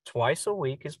twice a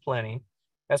week is plenty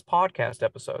as podcast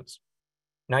episodes.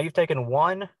 Now you've taken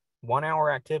one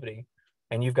 1-hour activity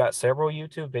and you've got several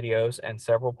YouTube videos and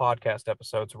several podcast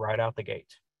episodes right out the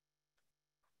gate.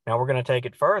 Now we're going to take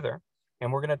it further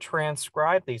and we're going to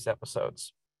transcribe these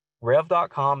episodes.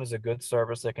 Rev.com is a good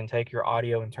service that can take your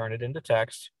audio and turn it into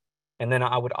text. And then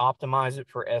I would optimize it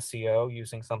for SEO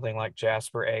using something like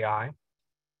Jasper AI.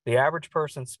 The average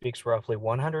person speaks roughly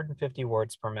 150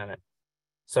 words per minute.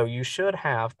 So you should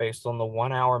have, based on the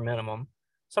 1-hour minimum,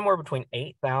 somewhere between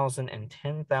 8,000 and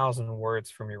 10,000 words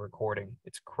from your recording.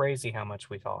 It's crazy how much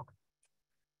we talk.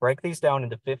 Break these down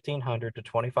into 1,500 to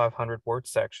 2,500 word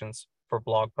sections for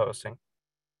blog posting.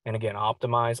 And again,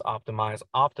 optimize, optimize,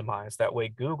 optimize. That way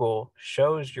Google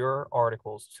shows your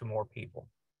articles to more people.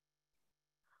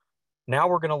 Now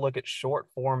we're going to look at short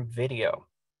form video.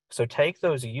 So take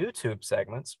those YouTube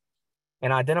segments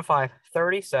and identify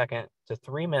 30-second to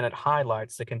 3-minute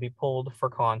highlights that can be pulled for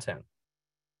content.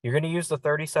 You're going to use the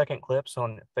 30-second clips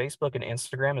on Facebook and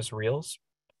Instagram as Reels.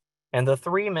 And the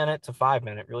 3-minute to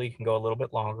 5-minute, really you can go a little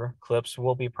bit longer, clips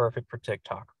will be perfect for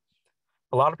TikTok.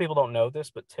 A lot of people don't know this,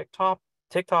 but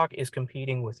TikTok is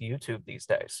competing with YouTube these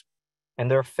days. And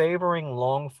they're favoring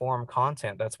long form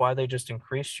content. That's why they just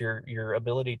increased your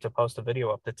ability to post a video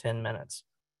up to 10 minutes.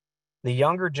 The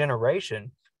younger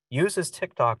generation uses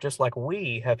TikTok just like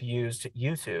we have used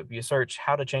YouTube. You search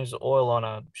how to change the oil on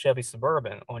a Chevy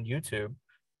Suburban on YouTube,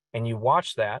 and you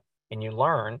watch that and you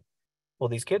learn. Well,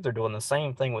 these kids are doing the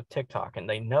same thing with TikTok, and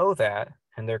they know that,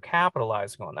 and they're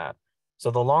capitalizing on that.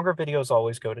 So the longer videos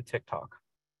always go to TikTok.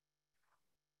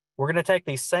 We're going to take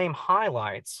these same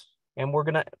highlights, and we're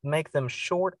going to make them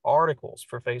short articles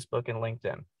for Facebook and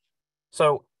LinkedIn.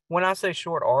 So when I say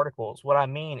short articles, what I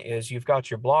mean is you've got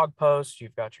your blog posts,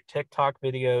 you've got your TikTok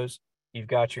videos, you've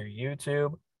got your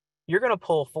YouTube. You're going to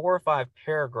pull 4 or 5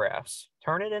 paragraphs,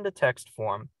 turn it into text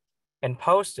form, and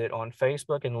post it on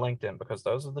Facebook and LinkedIn, because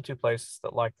those are the two places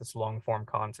that like this long form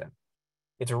content.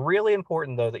 It's really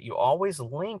important, though, that you always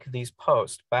link these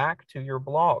posts back to your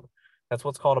blog. That's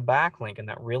what's called a backlink, and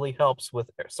that really helps with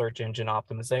search engine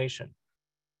optimization.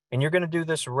 And you're going to do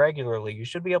this regularly. You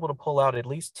should be able to pull out at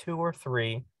least 2 or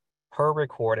 3 per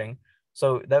recording.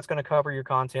 So that's going to cover your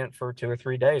content for 2 or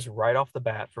 3 days right off the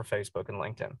bat for Facebook and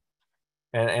LinkedIn.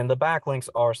 And the backlinks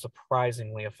are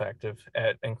surprisingly effective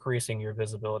at increasing your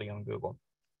visibility on Google.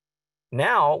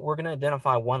 Now we're going to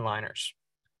identify one-liners.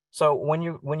 So when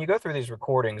you go through these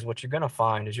recordings, what you're going to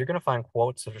find is you're going to find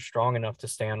quotes that are strong enough to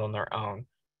stand on their own.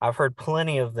 I've heard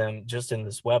plenty of them just in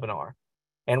this webinar.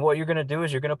 And what you're going to do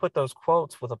is you're going to put those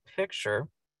quotes with a picture.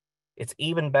 It's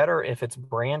even better if it's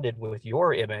branded with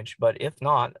your image, but if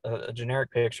not, a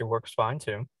generic picture works fine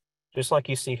too, just like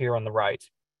you see here on the right.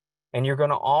 And you're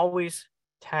going to always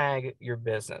tag your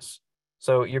business.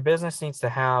 So your business needs to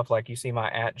have, like you see my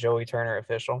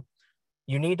 @JoeyTurnerOfficial,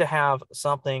 you need to have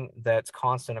something that's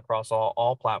constant across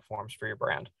all platforms for your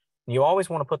brand. You always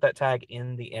want to put that tag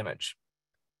in the image.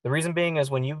 The reason being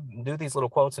is when you do these little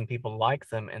quotes and people like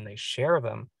them and they share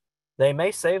them, they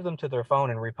may save them to their phone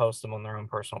and repost them on their own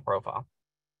personal profile.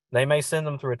 They may send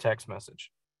them through a text message,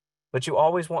 but you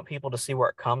always want people to see where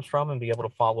it comes from and be able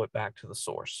to follow it back to the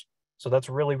source. So that's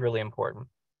really, really important.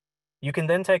 You can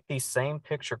then take these same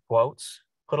picture quotes,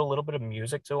 put a little bit of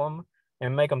music to them,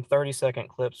 and make them 30-second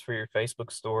clips for your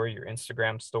Facebook story, your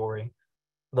Instagram story.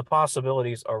 The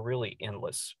possibilities are really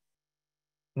endless.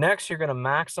 Next, you're going to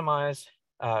maximize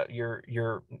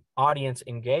your audience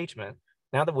engagement.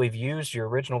 Now that we've used your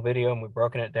original video and we've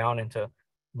broken it down into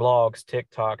blogs,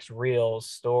 TikToks, Reels,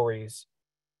 stories,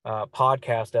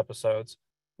 podcast episodes,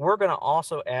 we're going to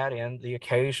also add in the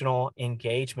occasional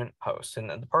engagement posts, and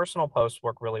the personal posts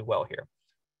work really well here.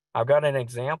 I've got an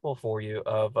example for you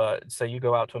of, say you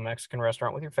go out to a Mexican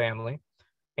restaurant with your family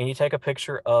and you take a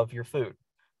picture of your food.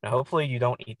 Now, hopefully you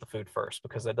don't eat the food first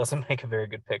because that doesn't make a very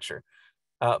good picture.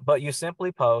 But you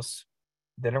simply post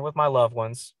dinner with my loved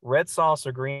ones, red sauce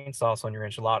or green sauce on your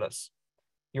enchiladas.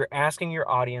 You're asking your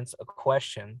audience a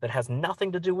question that has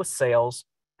nothing to do with sales,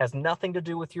 has nothing to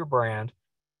do with your brand,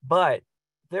 but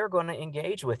they're going to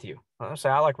engage with you. Say,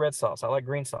 I like red sauce, I like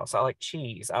green sauce, I like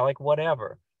cheese, I like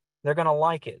whatever. They're going to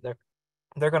like it.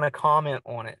 They're going to comment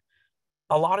on it.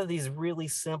 A lot of these really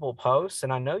simple posts,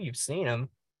 and I know you've seen them,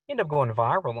 end up going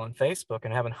viral on Facebook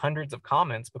and having hundreds of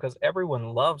comments because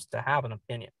everyone loves to have an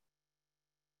opinion.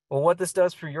 Well, what this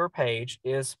does for your page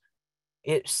is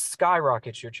it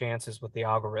skyrockets your chances with the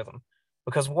algorithm,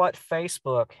 because what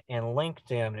Facebook and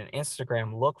LinkedIn and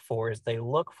Instagram look for is they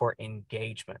look for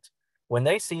engagement. When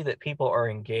they see that people are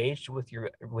engaged with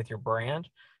your brand,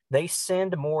 they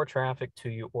send more traffic to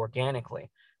you organically.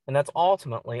 And that's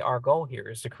ultimately our goal here,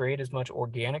 is to create as much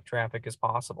organic traffic as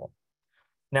possible.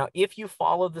 Now, if you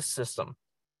follow the system,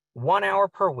 1 hour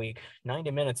per week,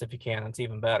 90 minutes if you can, it's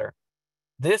even better.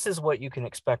 This is what you can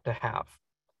expect to have: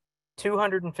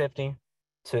 250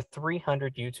 to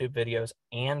 300 YouTube videos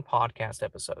and podcast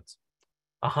episodes,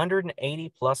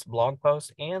 180 plus blog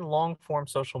posts and long form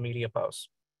social media posts,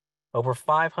 over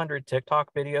 500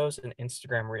 TikTok videos and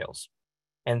Instagram reels,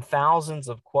 and thousands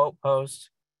of quote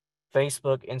posts,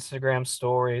 Facebook, Instagram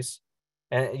stories,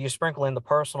 and you sprinkle in the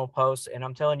personal posts. And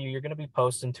I'm telling you, you're going to be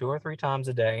posting 2 or 3 times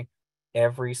a day,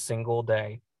 every single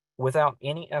day, without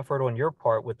any effort on your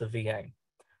part with the VA.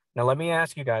 Now, let me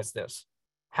ask you guys this.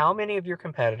 How many of your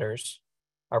competitors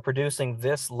are producing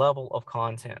this level of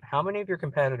content? How many of your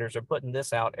competitors are putting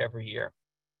this out every year?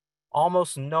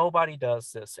 Almost nobody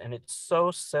does this, and it's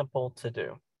so simple to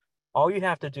do. All you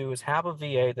have to do is have a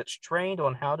VA that's trained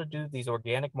on how to do these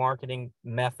organic marketing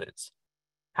methods,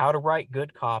 how to write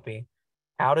good copy,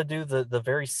 how to do the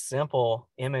very simple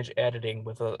image editing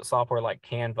with a software like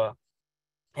Canva,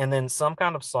 and then some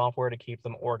kind of software to keep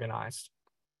them organized.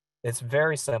 It's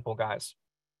very simple, guys.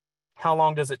 How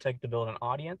long does it take to build an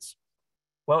audience?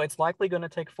 Well, it's likely going to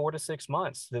take 4 to 6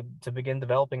 months to begin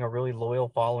developing a really loyal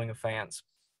following of fans.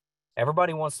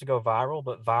 Everybody wants to go viral,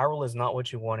 but viral is not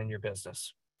what you want in your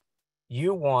business.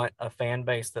 You want a fan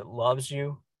base that loves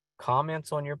you,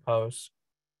 comments on your posts,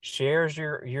 shares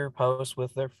your posts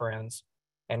with their friends,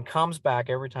 and comes back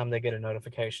every time they get a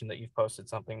notification that you've posted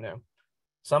something new.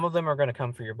 Some of them are going to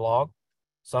come for your blog,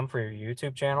 some for your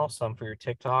YouTube channel, some for your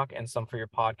TikTok, and some for your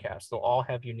podcast. They'll all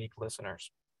have unique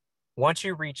listeners. Once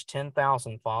you reach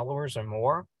 10,000 followers or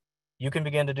more, you can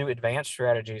begin to do advanced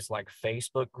strategies like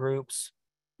Facebook groups.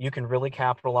 You can really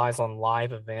capitalize on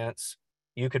live events.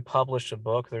 You could publish a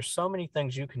book. There's so many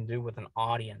things you can do with an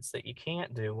audience that you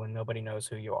can't do when nobody knows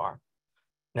who you are.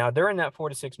 Now, during that 4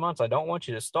 to 6 months, I don't want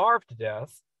you to starve to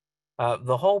death.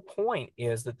 The whole point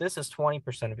is that this is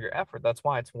 20% of your effort. That's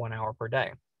why it's 1 hour per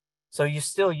day. So you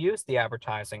still use the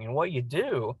advertising. And what you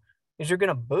do is you're going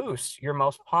to boost your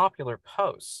most popular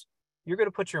posts. You're going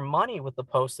to put your money with the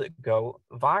posts that go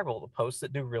viral, the posts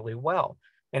that do really well.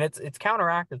 And it's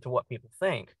counteractive to what people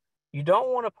think. You don't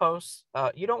want to post,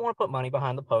 you don't want to put money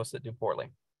behind the posts that do poorly.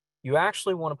 You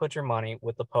actually want to put your money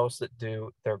with the posts that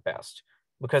do their best.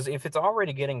 Because if it's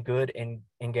already getting good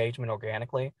engagement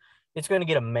organically, it's going to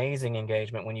get amazing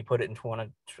engagement when you put it in front of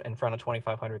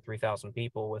 2,500, 3,000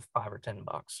 people with $5 or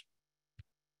 $10.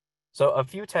 So a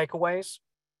few takeaways: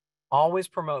 always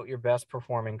promote your best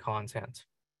performing content.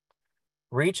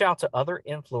 Reach out to other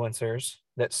influencers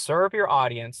that serve your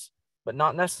audience, but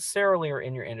not necessarily are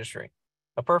in your industry.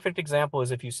 A perfect example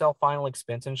is if you sell final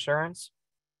expense insurance,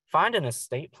 find an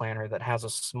estate planner that has a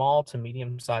small to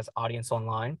medium-sized audience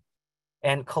online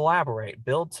and collaborate,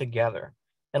 build together,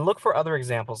 and look for other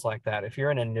examples like that. If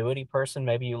you're an annuity person,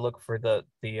 maybe you look for the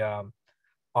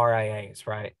RIAs,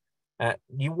 right?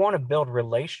 You want to build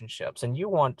relationships, and you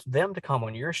want them to come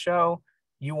on your show.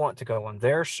 You want to go on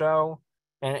their show.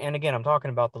 And again, I'm talking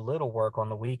about the little work on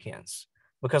the weekends,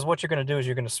 because what you're going to do is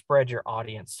you're going to spread your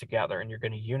audience together and you're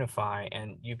going to unify,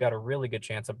 and you've got a really good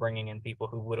chance of bringing in people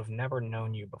who would have never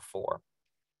known you before.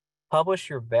 Publish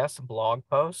your best blog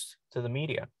posts to the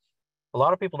media. A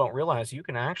lot of people don't realize you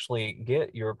can actually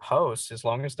get your posts, as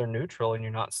long as they're neutral and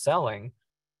you're not selling,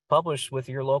 published with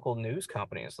your local news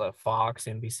companies like Fox,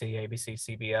 NBC, ABC,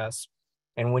 CBS.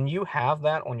 And when you have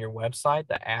that on your website,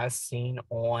 the as seen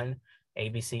on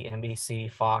ABC,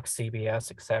 NBC, Fox, CBS,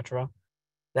 etc.,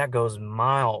 that goes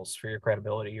miles for your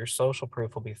credibility. Your social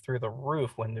proof will be through the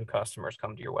roof when new customers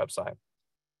come to your website.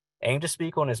 Aim to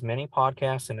speak on as many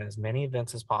podcasts and as many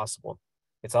events as possible.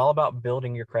 It's all about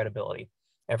building your credibility.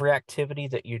 Every activity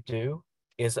that you do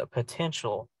is a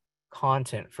potential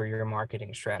content for your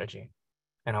marketing strategy.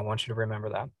 And I want you to remember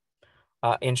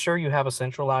that. Ensure you have a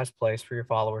centralized place for your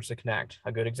followers to connect.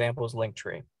 A good example is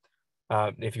Linktree.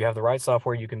 If you have the right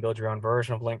software, you can build your own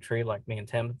version of Linktree like me and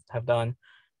Tim have done.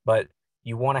 But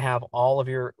you want to have all of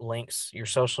your links, your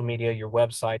social media, your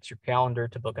websites, your calendar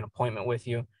to book an appointment with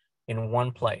you in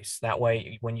one place. That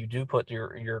way, when you do put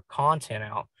your content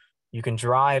out, you can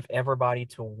drive everybody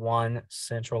to one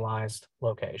centralized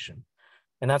location.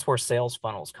 And that's where sales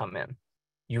funnels come in.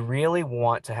 You really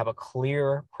want to have a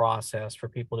clear process for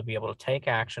people to be able to take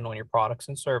action on your products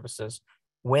and services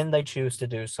when they choose to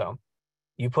do so.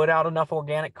 You put out enough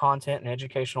organic content and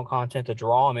educational content to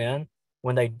draw them in.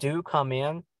 When they do come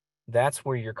in, that's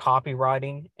where your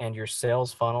copywriting and your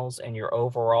sales funnels and your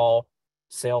overall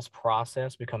sales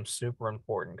process becomes super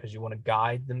important, because you want to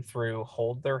guide them through,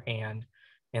 hold their hand,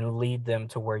 and lead them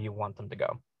to where you want them to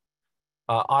go.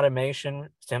 Automation,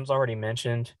 Tim's already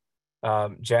mentioned.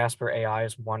 Jasper AI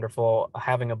is wonderful.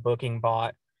 Having a booking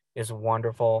bot is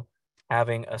wonderful.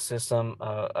 Having a system,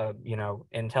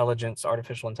 intelligence,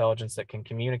 artificial intelligence that can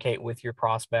communicate with your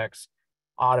prospects,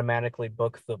 automatically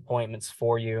book the appointments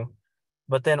for you.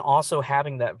 But then also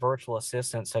having that virtual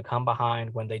assistant to come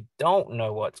behind when they don't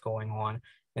know what's going on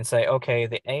and say, okay,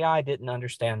 the AI didn't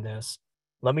understand this.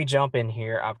 Let me jump in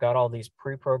here. I've got all these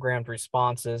pre-programmed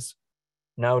responses.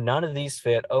 No, none of these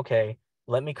fit. Okay,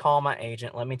 let me call my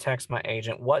agent. Let me text my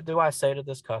agent. What do I say to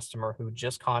this customer who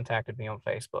just contacted me on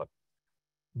Facebook?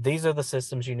 These are the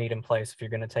systems you need in place if you're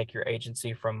going to take your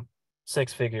agency from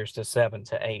 6 figures to 7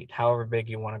 to 8, however big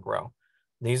you want to grow.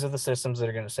 These are the systems that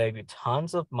are going to save you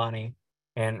tons of money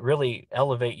and really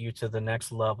elevate you to the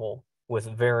next level with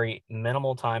very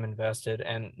minimal time invested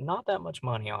and not that much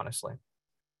money, honestly.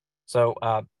 So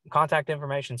contact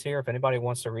information's here. If anybody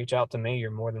wants to reach out to me,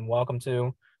 you're more than welcome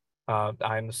to.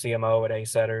 I'm the CMO at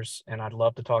A-Setters, and I'd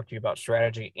love to talk to you about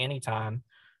strategy anytime.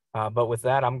 But with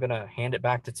that, I'm going to hand it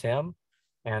back to Tim,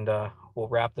 and we'll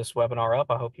wrap this webinar up.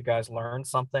 I hope you guys learned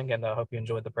something, and I hope you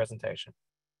enjoyed the presentation.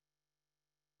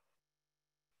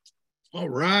 All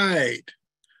right.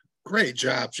 Great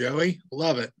job, Joey.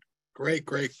 Love it. Great,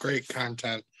 great, great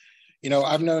content. You know,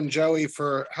 I've known Joey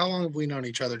for, how long have we known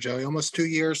each other, Joey? Almost 2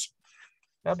 years?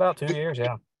 About 2 years,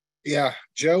 yeah. Yeah,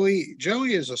 Joey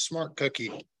is a smart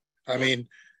cookie. I mean,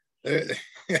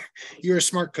 you're a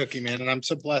smart cookie, man, and I'm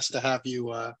so blessed to have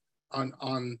you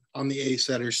on the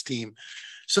A-Setters team.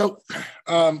 So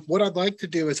what I'd like to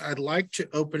do is I'd like to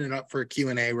open it up for a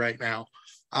Q&A right now.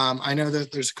 I know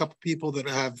that there's a couple people that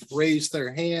have raised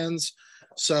their hands,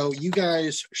 so you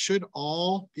guys should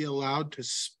all be allowed to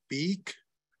speak,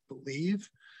 I believe.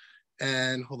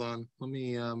 And hold on, let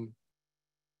me,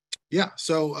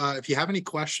 so if you have any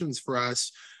questions for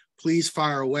us, please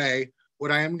fire away.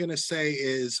 What I am going to say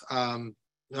is,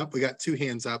 we got 2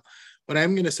 hands up. What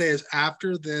I'm going to say is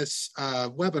after this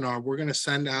webinar, we're going to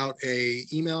send out a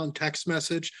email and text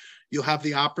message. You'll have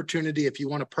the opportunity, if you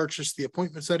want to purchase the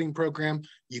appointment setting program,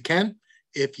 you can.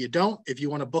 If you don't, if you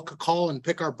want to book a call and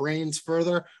pick our brains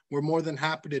further, we're more than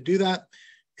happy to do that.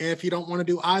 And if you don't want to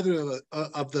do either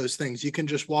of those things, you can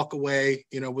just walk away,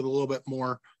 with a little bit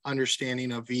more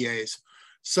understanding of VAs.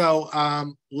 So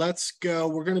let's go.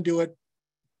 We're going to do it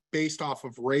based off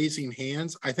of raising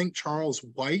hands. I think Charles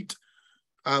White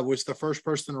was the first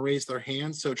person to raise their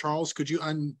hand. So Charles, could you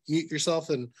unmute yourself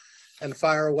and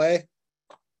fire away?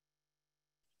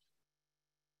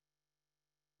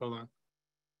 Hold on.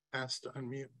 Asked to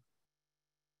unmute.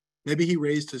 Maybe he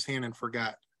raised his hand and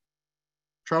forgot.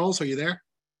 Charles, are you there?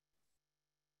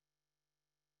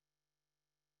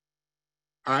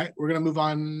 All right, we're going to move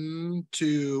on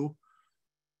to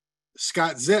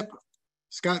Scott Zip.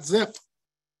 Scott Zip.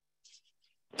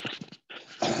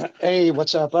 Hey,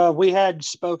 what's up? We had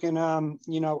spoken,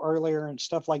 earlier and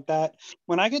stuff like that.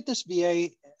 When I get this VA,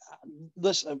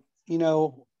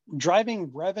 driving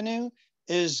revenue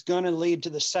is going to lead to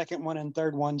the second one and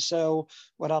third one. So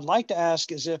what I'd like to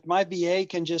ask is if my VA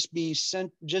can just be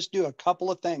sent, just do a couple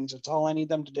of things. That's all I need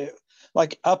them to do.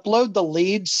 Like upload the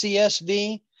lead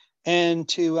CSV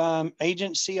into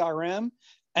agent CRM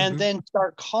and then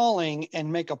start calling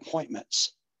and make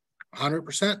appointments.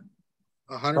 100%.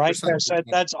 100%. Right.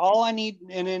 That's all I need.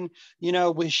 And then,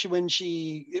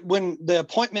 when the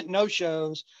appointment no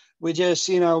shows, we just,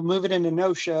 move it into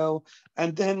no show.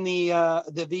 And then the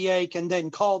VA can then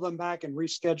call them back and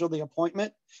reschedule the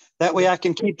appointment. That way I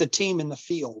can keep the team in the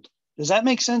field. Does that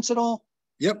make sense at all?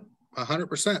 Yep.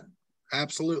 100%.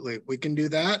 Absolutely. We can do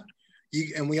that.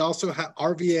 And we also have,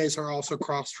 our VAs are also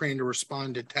cross-trained to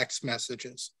respond to text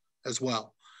messages as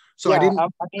well. So yeah, I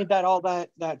need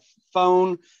that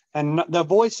phone and the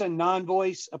voice and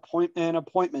non-voice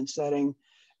appointment setting,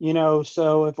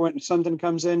 so if when something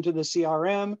comes into the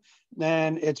CRM,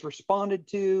 then it's responded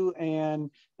to. And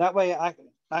that way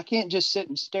I can't just sit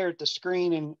and stare at the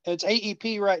screen, and it's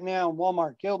AEP right now.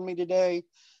 Walmart killed me today.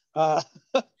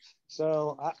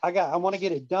 So I want to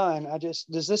get it done.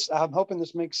 I'm hoping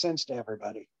this makes sense to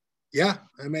everybody. Yeah,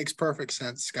 it makes perfect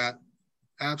sense, Scott.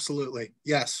 Absolutely.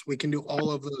 Yes, we can do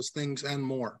all of those things and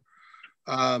more.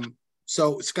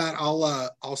 So Scott,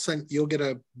 I'll send, you'll get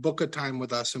a book a time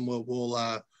with us and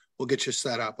we'll get you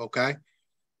set up. Okay.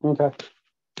 Okay.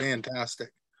 Fantastic.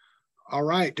 All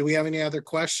right. Do we have any other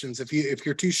questions? If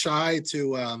you're too shy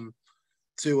to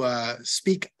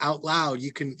speak out loud,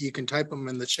 you can type them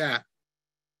in the chat.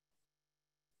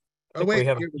 I think we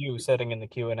have a few sitting in the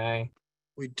Q&A.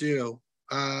 We do.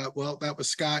 Well, that was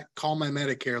Scott. Call my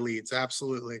Medicare leads.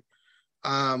 Absolutely.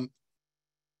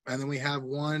 And then we have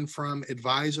one from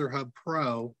Advisor Hub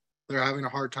Pro. They're having a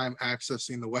hard time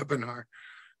accessing the webinar.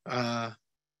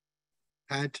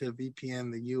 Had to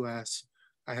VPN the US.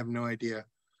 I have no idea.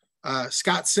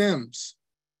 Scott Sims.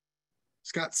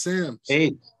 Scott Sims.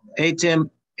 Hey,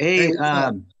 Tim. Hey,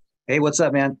 what's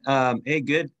up, man? Hey,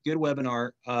 good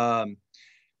webinar.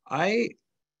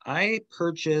 I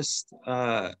purchased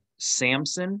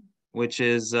Samson, which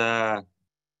is our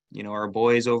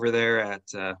boys over there at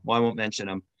I won't mention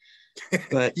them,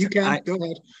 but you can go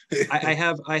ahead. I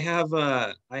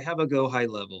have a Go High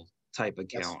Level type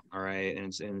account. Yes. All right,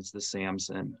 and it's the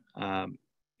Samson.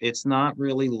 It's not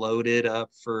really loaded up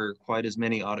for quite as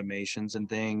many automations and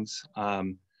things.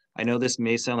 I know this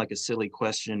may sound like a silly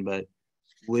question, but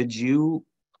would you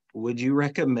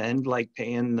recommend like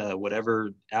paying the whatever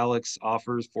Alex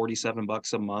offers,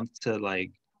 $47 a month, to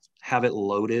like have it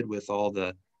loaded with all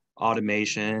the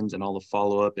automations and all the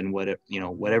follow-up and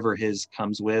whatever his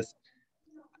comes with?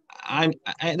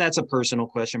 That's a personal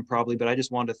question probably, but I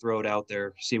just wanted to throw it out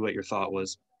there, see what your thought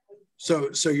was. So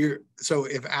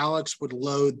if Alex would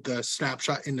load the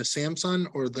snapshot into Samsung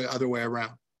or the other way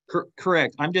around?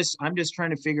 Correct. I'm just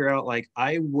trying to figure out, like,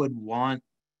 I would want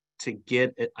to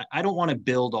get it. I don't want to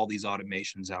build all these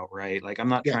automations out, right? Like, I'm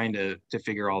not trying to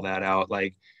figure all that out.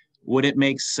 Like, would it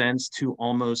make sense to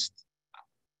almost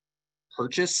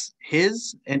purchase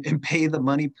his and pay the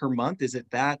money per month? Is it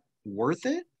that worth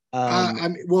it?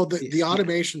 Well, the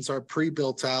automations are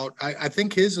pre-built out. I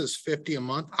think his is $50 a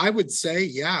month. I would say,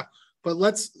 yeah, but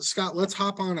Scott, let's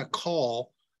hop on a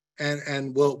call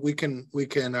and we can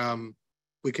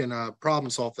problem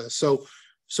solve this.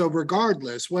 So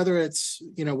regardless, whether it's,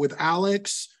 with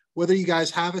Alex, whether you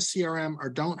guys have a CRM or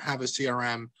don't have a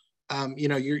CRM,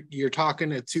 you're talking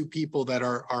to two people that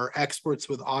are experts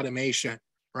with automation,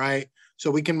 right? So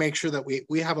we can make sure that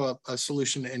we have a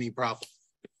solution to any problem.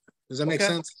 Does that make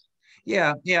sense?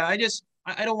 Yeah.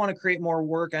 I don't want to create more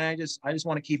work, and I just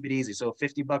want to keep it easy. So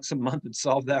 $50 a month would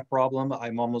solve that problem.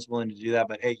 I'm almost willing to do that.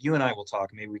 But hey, you and I will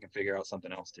talk. Maybe we can figure out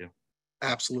something else too.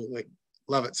 Absolutely.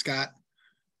 Love it, Scott.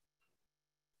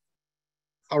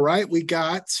 All right, we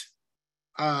got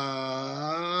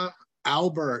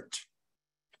Albert.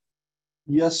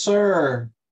 Yes, sir.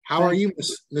 How are you,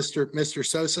 Mr.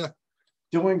 Sosa?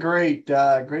 Doing great.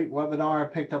 Great webinar. I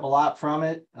picked up a lot from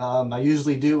it. I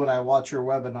usually do when I watch your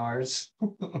webinars.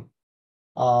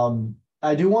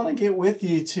 I do want to get with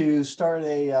you to start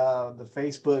the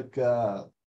Facebook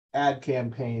ad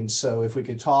campaign. So if we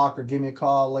could talk or give me a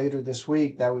call later this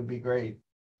week, that would be great.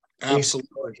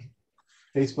 Absolutely.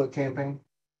 Facebook campaign.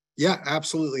 Yeah,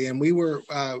 absolutely. And we were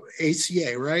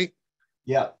ACA, right?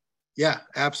 Yeah. Yeah,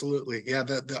 absolutely. Yeah,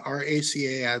 our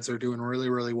ACA ads are doing really,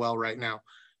 really well right now.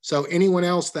 So anyone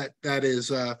else that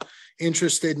is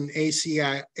interested in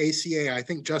ACA, I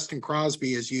think Justin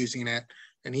Crosby is using it,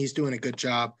 and he's doing a good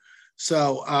job.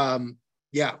 So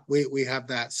yeah, we have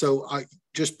that. So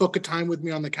just book a time with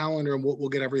me on the calendar, and we'll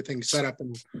get everything set up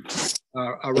and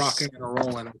a rocking and a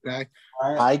rolling. Okay.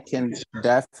 I can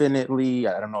definitely,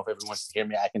 I don't know if everyone wants to hear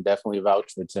me, I can definitely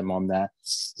vouch for Tim on that.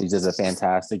 He does a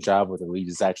fantastic job with it. He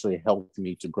just actually helped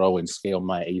me to grow and scale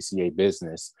my ACA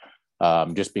business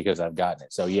just because I've gotten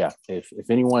it. So yeah, if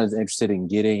anyone is interested in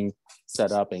getting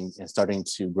set up and starting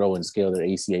to grow and scale their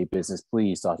ACA business,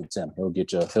 please talk to Tim. He'll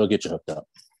get you hooked up.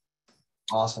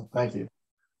 Awesome. Thank you.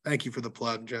 Thank you for the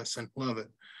plug, Justin. Love it.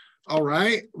 All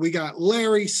right. We got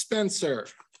Larry Spencer.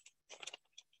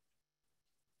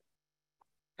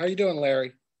 How you doing,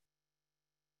 Larry?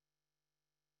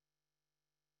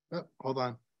 Oh, hold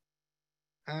on.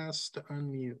 Ask to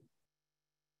unmute.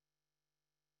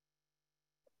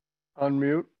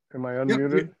 Unmute. Am I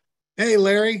unmuted? Yep. Hey,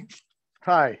 Larry.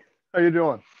 Hi. How you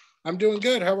doing? I'm doing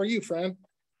good. How are you, friend?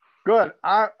 Good.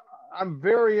 I'm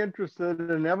very interested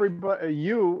in everybody,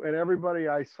 you and everybody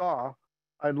I saw.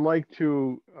 I'd like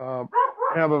to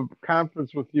have a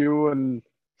conference with you and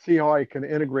see how I can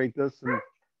integrate this and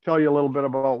tell you a little bit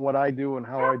about what I do and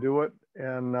how I do it,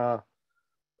 and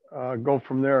go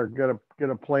from there. Get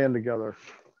a plan together.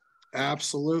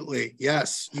 Absolutely.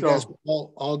 Yes. You guys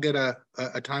all get a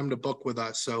time to book with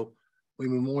us. So we'd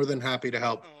be more than happy to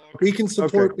help. We can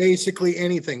support basically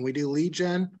anything. We do lead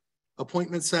gen,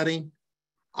 appointment setting,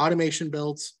 automation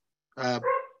builds,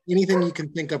 anything you can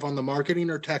think of on the marketing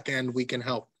or tech end, we can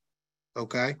help.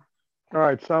 Okay. All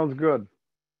right. Sounds good.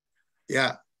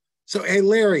 Yeah. So, hey,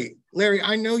 Larry,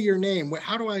 I know your name.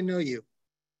 How do I know you?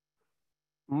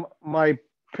 My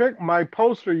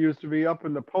poster used to be up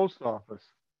in the post office.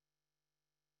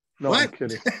 No, what? I'm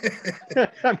kidding.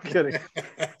 I'm kidding.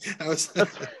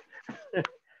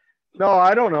 No,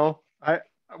 I don't know.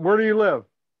 Where do you live?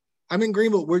 I'm in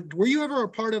Greenville. Were you ever a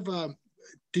part of,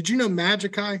 did you know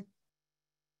Magic Eye?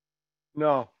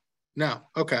 No. No.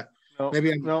 Okay. No.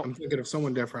 Maybe I'm thinking of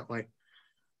someone differently.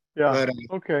 Yeah.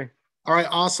 But, okay. All right.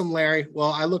 Awesome, Larry.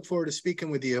 Well, I look forward to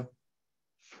speaking with you.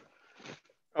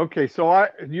 Okay. So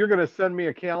you're going to send me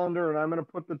a calendar and I'm going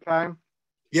to put the time?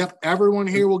 Yep. Everyone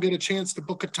here will get a chance to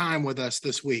book a time with us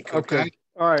this week. Okay.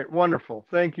 All right. Wonderful.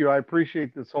 Thank you. I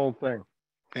appreciate this whole thing.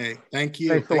 Hey, thank you.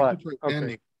 Thanks a lot. You for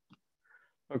attending.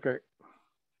 Okay.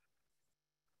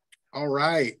 All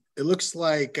right. It looks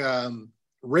like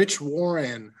Rich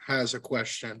Warren has a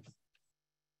question.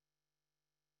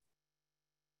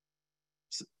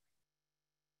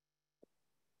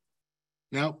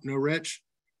 No, Rich.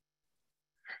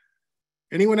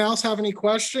 Anyone else have any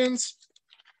questions?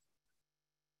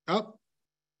 Oh,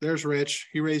 there's Rich.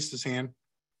 He raised his hand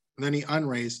and then he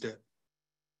unraised it.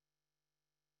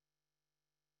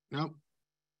 Nope.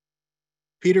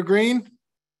 Peter Green?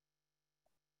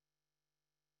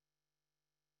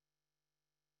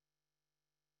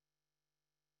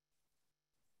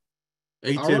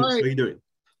 Hey, Tim, how you doing?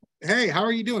 Hey, how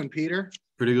are you doing, Peter?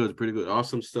 Pretty good, pretty good.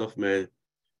 Awesome stuff, man.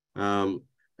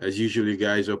 As usual, you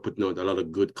guys are putting out a lot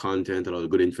of good content, a lot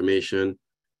of good information.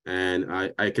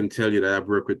 And I can tell you that I've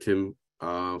worked with Tim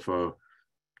for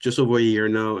just over a year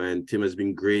now, and Tim has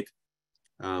been great,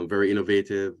 very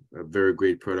innovative, a very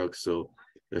great product. So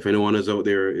if anyone is out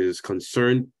there is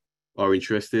concerned or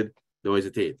interested, don't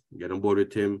hesitate. Get on board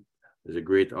with Tim. He's a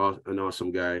great, an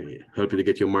awesome guy. Help you to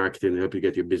get your marketing, help you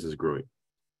get your business growing.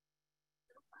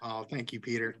 Oh, thank you,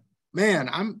 Peter. Man,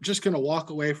 I'm just going to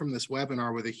walk away from this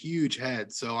webinar with a huge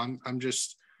head. So I'm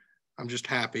just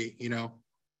happy, you know,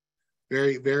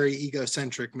 very, very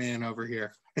egocentric man over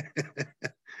here.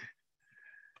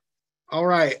 All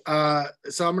right.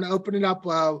 So I'm going to open it up,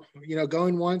 you know,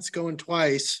 going once, going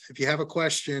twice. If you have a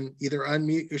question, either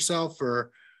unmute yourself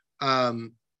or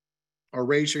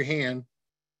raise your hand.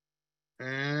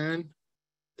 And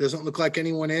Doesn't look like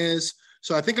anyone is.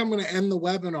 So I think I'm going to end the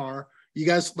webinar. You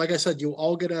guys, like I said, you'll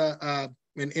all get an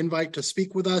invite to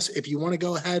speak with us. If you want to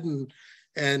go ahead and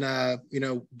you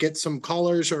know, get some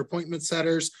callers or appointment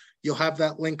setters, you'll have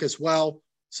that link as well.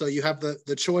 So you have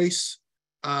the choice.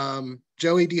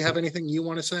 Joey, do you have anything you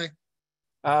want to say?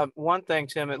 One thing,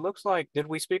 Tim, it looks like, did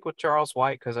we speak with Charles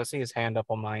White? Because I see his hand up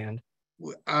on my end.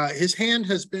 His hand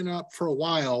has been up for a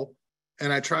while,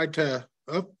 and I tried to,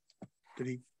 did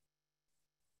he?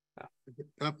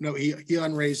 No, he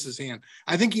unraised his hand.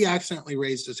 I think he accidentally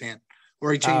raised his hand,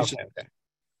 or he changed it. Okay.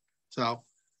 So,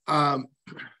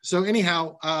 so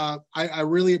anyhow, I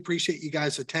really appreciate you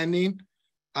guys attending.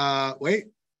 Wait,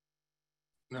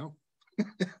 no,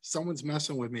 someone's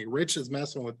messing with me. Rich is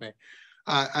messing with me.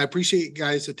 I appreciate you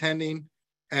guys attending,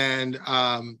 and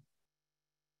I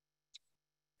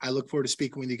look forward to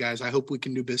speaking with you guys. I hope we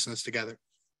can do business together.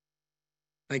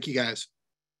 Thank you, guys.